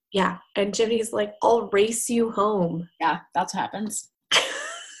 right? Yeah, and Jiminy's like, I'll race you home. Yeah, that's what happens.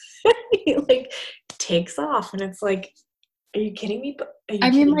 He, like, takes off, and it's like, are you kidding me?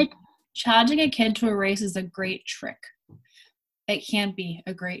 Like, charging a kid to a race is a great trick. It can be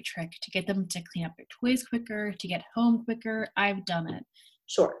a great trick to get them to clean up their toys quicker, to get home quicker. I've done it.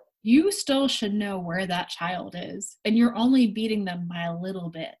 Sure. You still should know where that child is, and you're only beating them by a little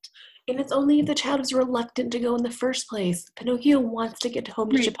bit. And it's only if the child is reluctant to go in the first place. Pinocchio wants to get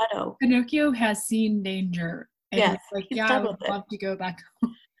home to Geppetto. Pinocchio has seen danger. And yes, he's like, yeah, I would love to go back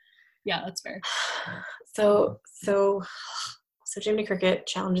home. Yeah, that's fair. So Jiminy Cricket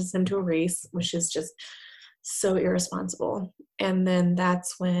challenges him to a race, which is just so irresponsible. And then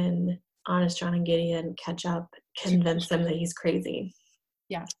that's when Honest John and Gideon catch up, convince him that he's crazy.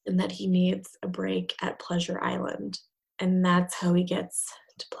 Yeah. And that he needs a break at Pleasure Island. And that's how he gets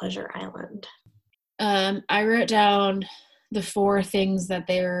to Pleasure Island. I wrote down the 4 things that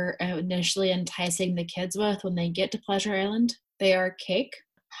they're initially enticing the kids with when they get to Pleasure Island. They are cake,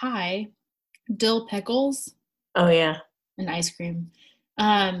 pie, dill pickles. Oh, yeah. And ice cream.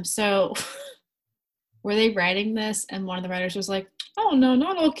 So were they writing this and one of the writers was like, oh no,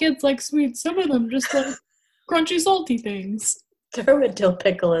 not all kids like sweets. Some of them just like crunchy, salty things. Throw a dill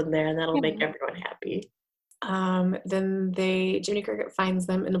pickle in there and that'll make everyone happy. Then Jiminy Cricket finds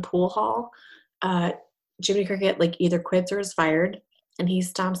them in a pool hall. Jiminy Cricket like either quits or is fired, and he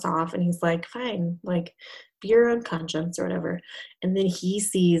stomps off and he's like, fine, like be your own conscience or whatever. And then he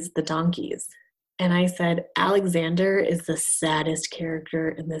sees the donkeys. And I said, Alexander is the saddest character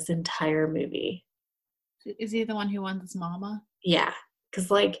in this entire movie. Is he the one who wants his mama? Yeah, because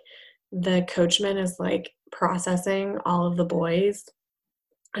like the coachman is like processing all of the boys,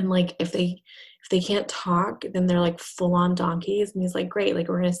 and like if they can't talk, then they're like full on donkeys. And he's like, great, like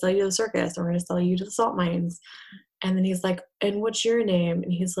we're gonna sell you to the circus, or we're gonna sell you to the salt mines. And then he's like, and what's your name?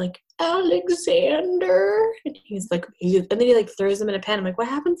 And he's like, Alexander. And he's like, and then he like throws him in a pen. I'm like, what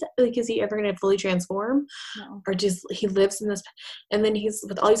happens? Like, is he ever going to fully transform? No. Or just he lives in this? And then he's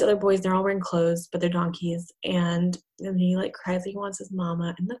with all these other boys. They're all wearing clothes, but they're donkeys. And then he like cries. He wants his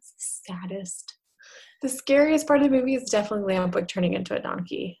mama. And that's the saddest. The scariest part of the movie is definitely Lampwick turning into a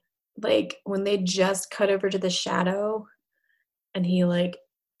donkey. Like when they just cut over to the shadow and he like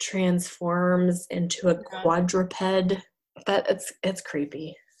transforms into a quadruped. It's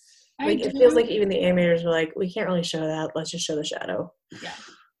creepy. Like it feels like even the animators were like, we can't really show that, let's just show the shadow. Yeah,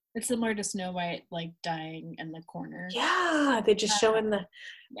 it's similar to Snow White like dying in the corner. Yeah, they just show in the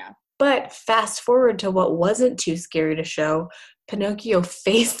but fast forward to what wasn't too scary to show. Pinocchio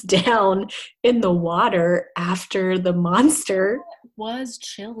face down in the water after the monster. It was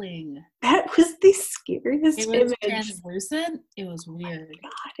chilling. That was the scariest It was image. translucent. It was weird. Oh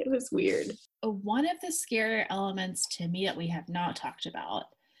God, it was weird. One of the scarier elements to me that we have not talked about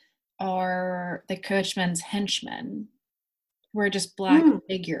are the coachman's henchmen, who are just black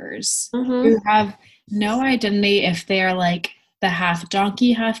figures who have no identity if they're like the half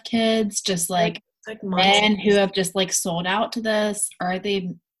donkey, half kids, just like men who have just like sold out to this. Are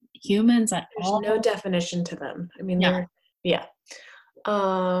they humans at all? There's no definition to them. I mean, yeah.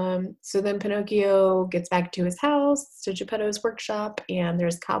 So then Pinocchio gets back to his house, to Geppetto's workshop, and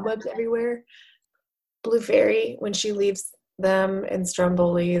there's cobwebs everywhere. Blue Fairy, when she leaves them in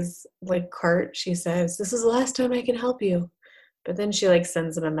Stromboli's like cart, she says, "This is the last time I can help you." But then she like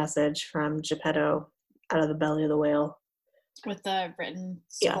sends him a message from Geppetto out of the belly of the whale. With the written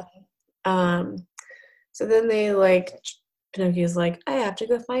skull. Yeah. So then they like, Pinocchio's like, I have to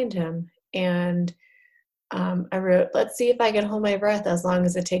go find him. And I wrote, let's see if I can hold my breath as long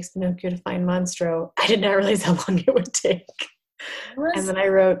as it takes Pinocchio to find Monstro. I did not realize how long it would take. And then I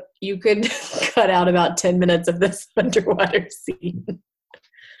wrote, you could cut out about 10 minutes of this underwater scene.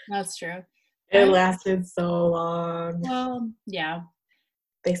 That's true. It lasted so long. Well, yeah.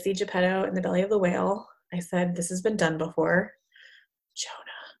 They see Geppetto in the belly of the whale. I said, this has been done before. Jonah.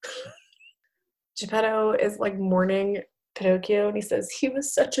 Geppetto is like mourning Pinocchio, and he says, he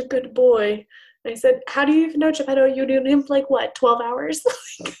was such a good boy. And I said, how do you even know Geppetto? You knew him for like, what, 12 hours?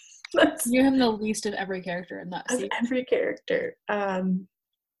 You have the least of every character in that scene. Every character. And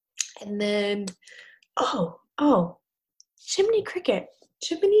then, Jiminy Cricket.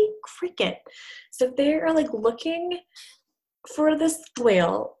 So they are like looking for this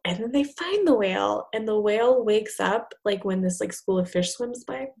whale, and then they find the whale, and the whale wakes up like when this like school of fish swims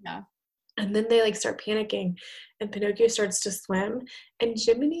by. Yeah. And then they like start panicking, and Pinocchio starts to swim, and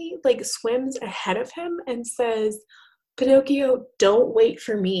Jiminy like swims ahead of him and says, Pinocchio, don't wait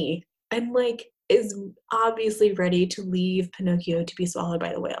for me, and like is obviously ready to leave Pinocchio to be swallowed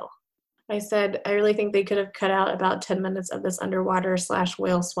by the whale. I said, I really think they could have cut out about 10 minutes of this underwater /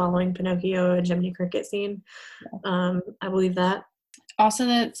 whale swallowing Pinocchio and Jiminy Cricket scene. I believe that. Also,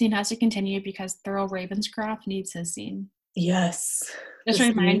 the scene has to continue because Thurl Ravenscroft needs his scene. Yes. Just a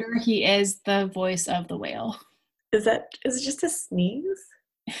reminder, he is the voice of the whale. Is it just a sneeze?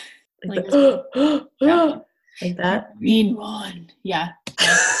 Like like that? Green one. Yeah.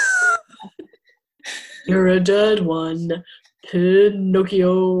 You're a dead one,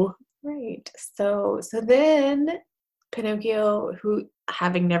 Pinocchio. Right. So then Pinocchio, who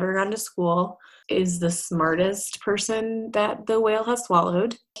having never gone to school, is the smartest person that the whale has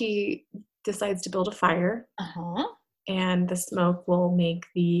swallowed. He decides to build a fire. And the smoke will make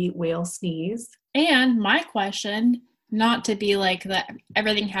the whale sneeze. And my question, not to be like that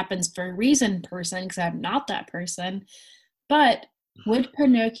everything happens for a reason person, because I'm not that person, but would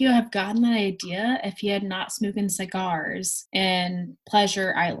Pinocchio have gotten that idea if he had not smoked cigars in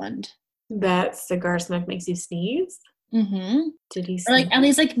Pleasure Island? That cigar smoke makes you sneeze? Mm-hmm. Did he? Or like at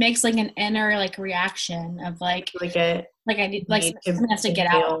least like makes like an inner like reaction of like I need like something has to get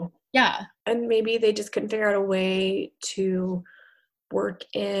out. Yeah. And maybe they just couldn't figure out a way to work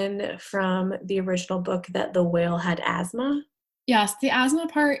in from the original book that the whale had asthma. Yes, the asthma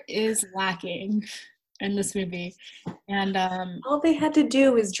part is lacking in this movie. And all they had to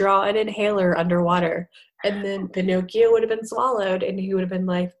do was draw an inhaler underwater, and then Pinocchio would have been swallowed, and he would have been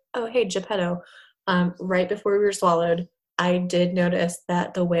like, oh, hey, Geppetto, right before we were swallowed, I did notice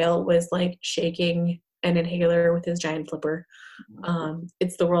that the whale was like shaking an inhaler with his giant flipper.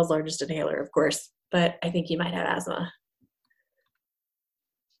 It's the world's largest inhaler, of course, but I think he might have asthma.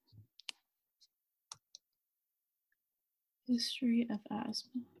 History of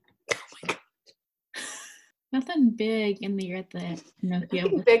asthma. Oh my God. Nothing big in the earth that Pinocchio.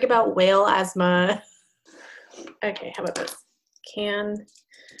 Nothing big about whale asthma. Okay, how about this? Can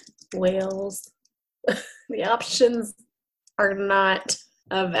whales? The options are not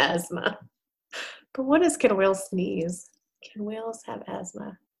of asthma. But what is can whales sneeze? Can whales have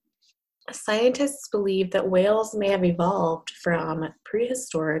asthma? Scientists believe that whales may have evolved from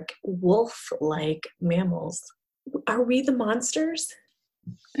prehistoric wolf-like mammals. Are we the monsters?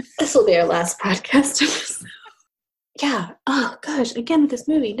 This will be our last podcast episode. Yeah. Oh, gosh. Again, with this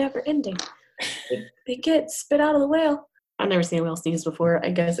movie, never ending. They get spit out of the whale. I've never seen a whale sneeze before. I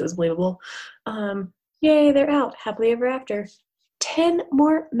guess it was believable. Yay, they're out. Happily ever after. 10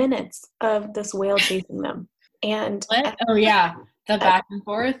 more minutes of this whale chasing them. And what? Oh, yeah. The back and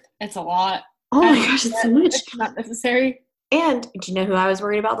forth. It's a lot. Oh, my gosh, it's so much. It's not necessary. And do you know who I was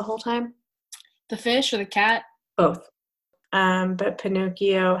worried about the whole time? The fish or the cat? Both. But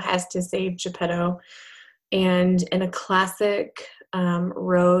Pinocchio has to save Geppetto. And in a classic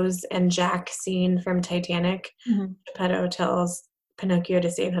Rose and Jack scene from Titanic, Geppetto tells Pinocchio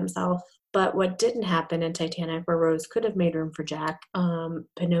to save himself. But what didn't happen in Titanic, where Rose could have made room for Jack,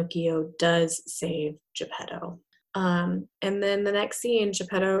 Pinocchio does save Geppetto. And then the next scene,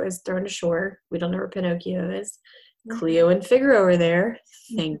 Geppetto is thrown ashore. We don't know where Pinocchio is. Cleo and Figaro are there.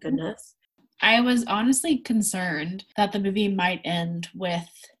 Thank goodness. I was honestly concerned that the movie might end with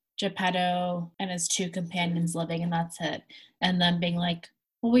Geppetto and his two companions living, and that's it. And then being like,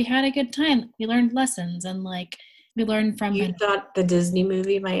 well, we had a good time. We learned lessons, and like, we learned from You thought the Disney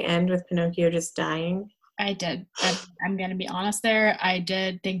movie might end with Pinocchio just dying? I did. I'm going to be honest there. I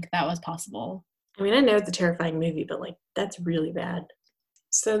did think that was possible. I mean, I know it's a terrifying movie, but like, that's really bad.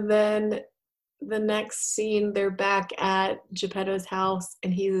 So then the next scene, they're back at Geppetto's house,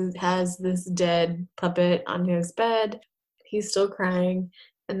 and he has this dead puppet on his bed. He's still crying.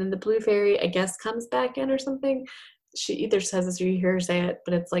 And then the blue fairy, I guess, comes back in or something. She either says this or you hear her say it,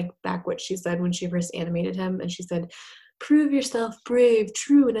 but it's like back what she said when she first animated him. And she said, "Prove yourself brave,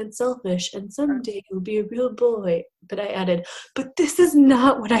 true, and unselfish, and someday you'll be a real boy." But I added, "But this is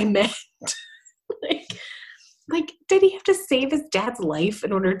not what I meant." Like, did he have to save his dad's life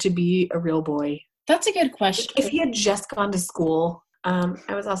in order to be a real boy? That's a good question. If he had just gone to school.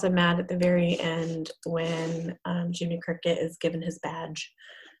 I was also mad at the very end when Jimmy Cricket is given his badge,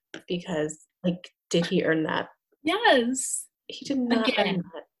 because, like, did he earn that? Yes. He did not earn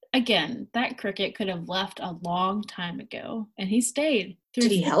that. Again, that Cricket could have left a long time ago, and he stayed.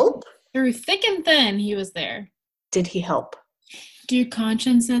 Did he help? Through thick and thin, he was there. Did he help? Do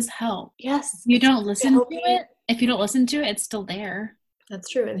consciences help? Yes. You don't listen to it? If you don't listen to it, it's still there. That's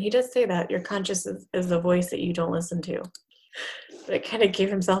true. And he does say that. Your conscience is the voice that you don't listen to. But it kind of gave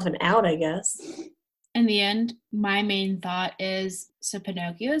himself an out, I guess. In the end, my main thought is, so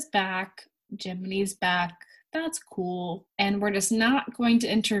Pinocchio's back, Jiminy's back, that's cool. And we're just not going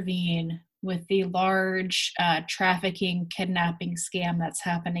to intervene with the large trafficking, kidnapping scam that's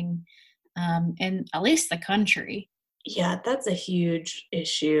happening in at least the country. Yeah, that's a huge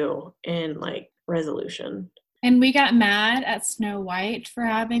issue in, like, resolution. And we got mad at Snow White for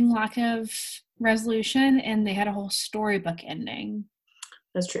having lack of resolution, and they had a whole storybook ending.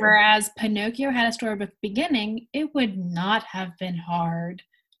 That's true. Whereas Pinocchio had a storybook beginning, it would not have been hard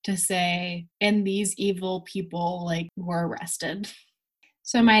to say, and these evil people, like, were arrested.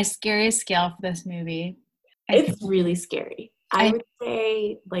 So my scariest scale for this movie. It's really scary. I would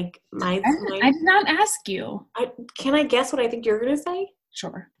say, like, I did not ask you. Can I guess what I think you're going to say?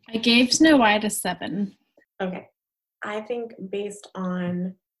 Sure. I gave Snow White a 7. Okay. I think based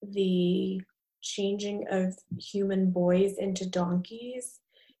on the changing of human boys into donkeys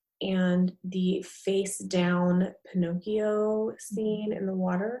and the face down Pinocchio scene in the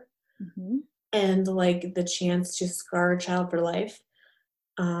water, and, like, the chance to scar a child for life,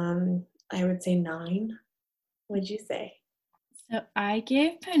 I would say 9. What'd you say? So I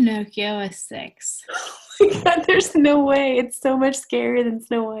gave Pinocchio a 6. Oh my God, there's no way. It's so much scarier than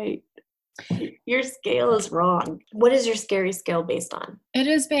Snow White. Your scale is wrong. What is your scary scale based on? It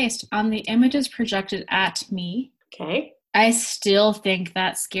is based on the images projected at me. Okay. I still think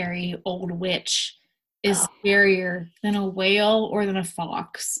that scary old witch is scarier than a whale or than a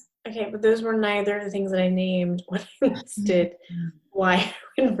fox. Okay, but those were neither of the things that I named when I listed why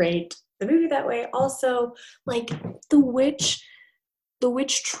I would rate the movie that way. Also, like, the witch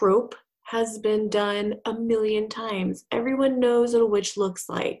trope has been done a million times. Everyone knows what a witch looks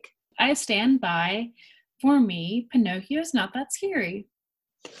like. I stand by, for me, Pinocchio is not that scary.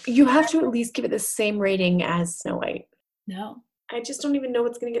 You have to at least give it the same rating as Snow White. No. I just don't even know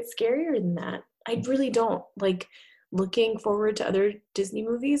what's going to get scarier than that. I really don't. Like, looking forward to other Disney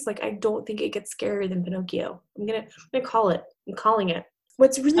movies, like, I don't think it gets scarier than Pinocchio. I'm gonna call it. I'm calling it.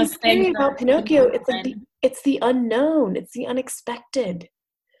 What's really scary about Pinocchio, it's like it's the unknown. It's the unexpected.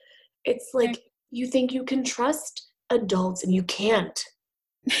 It's like you think you can trust adults and you can't.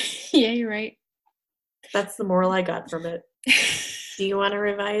 Yeah, you're right. That's the moral I got from it. Do you want to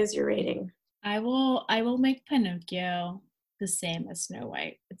revise your rating? I will make Pinocchio the same as Snow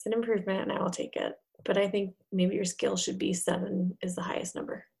White. It's an improvement and I will take it. But I think maybe your scale should be 7 is the highest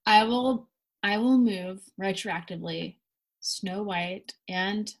number. I will move retroactively Snow White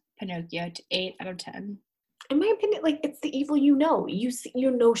and Pinocchio to 8 out of 10. In my opinion, like, it's the evil you know. You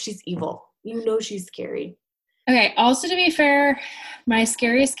know she's evil. You know she's scary. Okay, also to be fair, my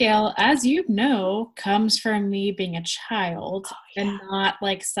scary scale, as you know, comes from me being a child and not,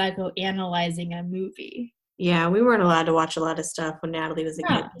 like, psychoanalyzing a movie. Yeah, we weren't allowed to watch a lot of stuff when Natalie was a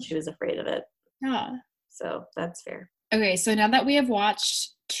kid. She was afraid of it. Yeah. So that's fair. Okay, so now that we have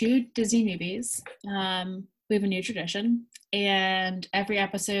watched 2 Disney movies, we have a new tradition, and every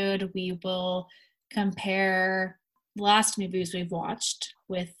episode we will compare the last movies we've watched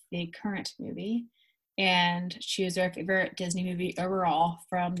with the current movie and choose our favorite Disney movie overall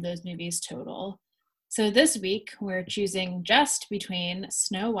from those movies total. So this week we're choosing just between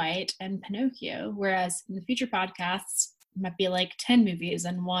Snow White and Pinocchio, whereas in the future podcasts it might be like 10 movies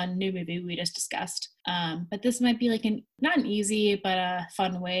and one new movie we just discussed. But this might be like not an easy but a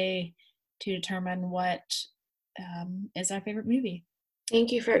fun way to determine what is our favorite movie.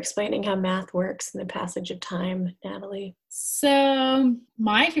 Thank you for explaining how math works in the passage of time, Natalie. So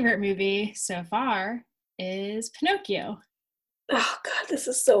my favorite movie so far is Pinocchio. Oh God, this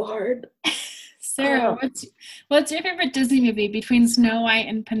is so hard. Sarah, what's your favorite Disney movie between Snow White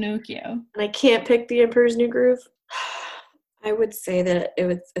and Pinocchio? And I can't pick The Emperor's New Groove. I would say that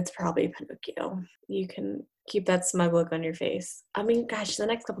it's probably Pinocchio. You can keep that smug look on your face. I mean, gosh, the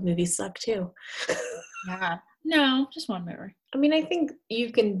next couple movies suck too. Yeah. No, just one movie. I mean, I think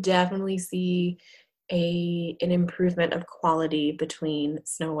you can definitely see an improvement of quality between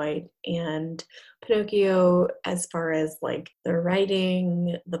Snow White and Pinocchio as far as like the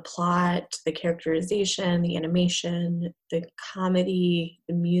writing, the plot, the characterization, the animation, the comedy,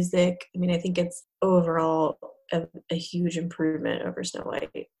 the music. I mean, I think it's overall a huge improvement over Snow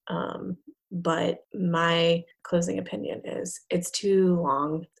White. But my closing opinion is it's too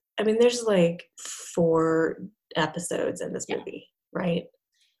long. I mean, there's like 4 episodes in this movie, right?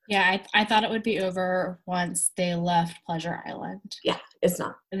 Yeah, I thought it would be over once they left Pleasure Island. Yeah, it's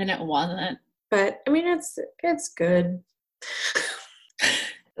not. And then it wasn't. But I mean, it's good.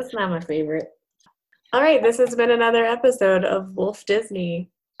 It's not my favorite. All right, this has been another episode of Wolf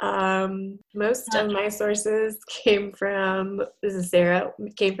Disney. Most of my sources came from, this is Sarah,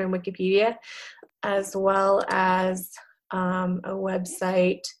 came from Wikipedia, as well as a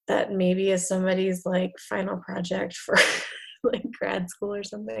website that maybe is somebody's like final project for like grad school or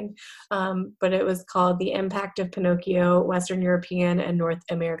something. But it was called The Impact of Pinocchio, Western European and North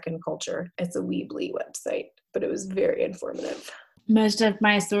American Culture. It's a Weebly website, but it was very informative. Most of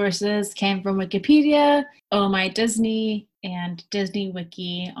my sources came from Wikipedia, Oh My Disney, and Disney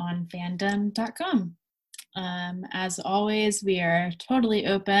Wiki on fandom.com. As always, we are totally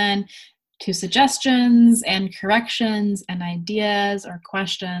open to suggestions and corrections and ideas or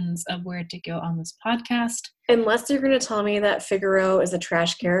questions of where to go on this podcast. Unless you're going to tell me that Figaro is a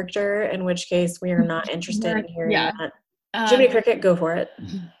trash character, in which case we are not interested in hearing that. Jiminy Cricket, go for it.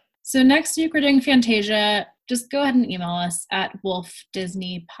 So next week we're doing Fantasia. Just go ahead and email us at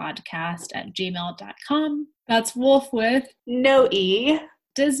wolfdisneypodcast@gmail.com. That's wolf with no E.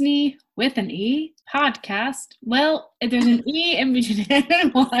 Disney with an E. Podcast. Well, if there's an E in between N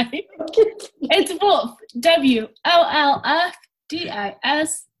and Y, it's wolf.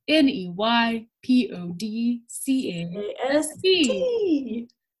 WOLFDISNEYPODCAST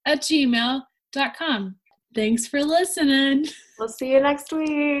 @gmail.com. Thanks for listening. We'll see you next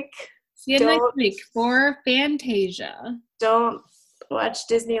week. See you next week for Fantasia. Don't watch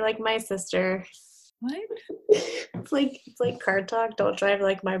Disney like my sister. What? It's like car talk. Don't drive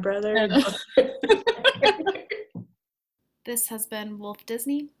like my brother. This has been Wolf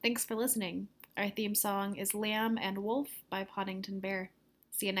Disney. Thanks for listening. Our theme song is Lamb and Wolf by Poddington Bear.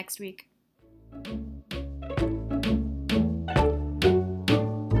 See you next week.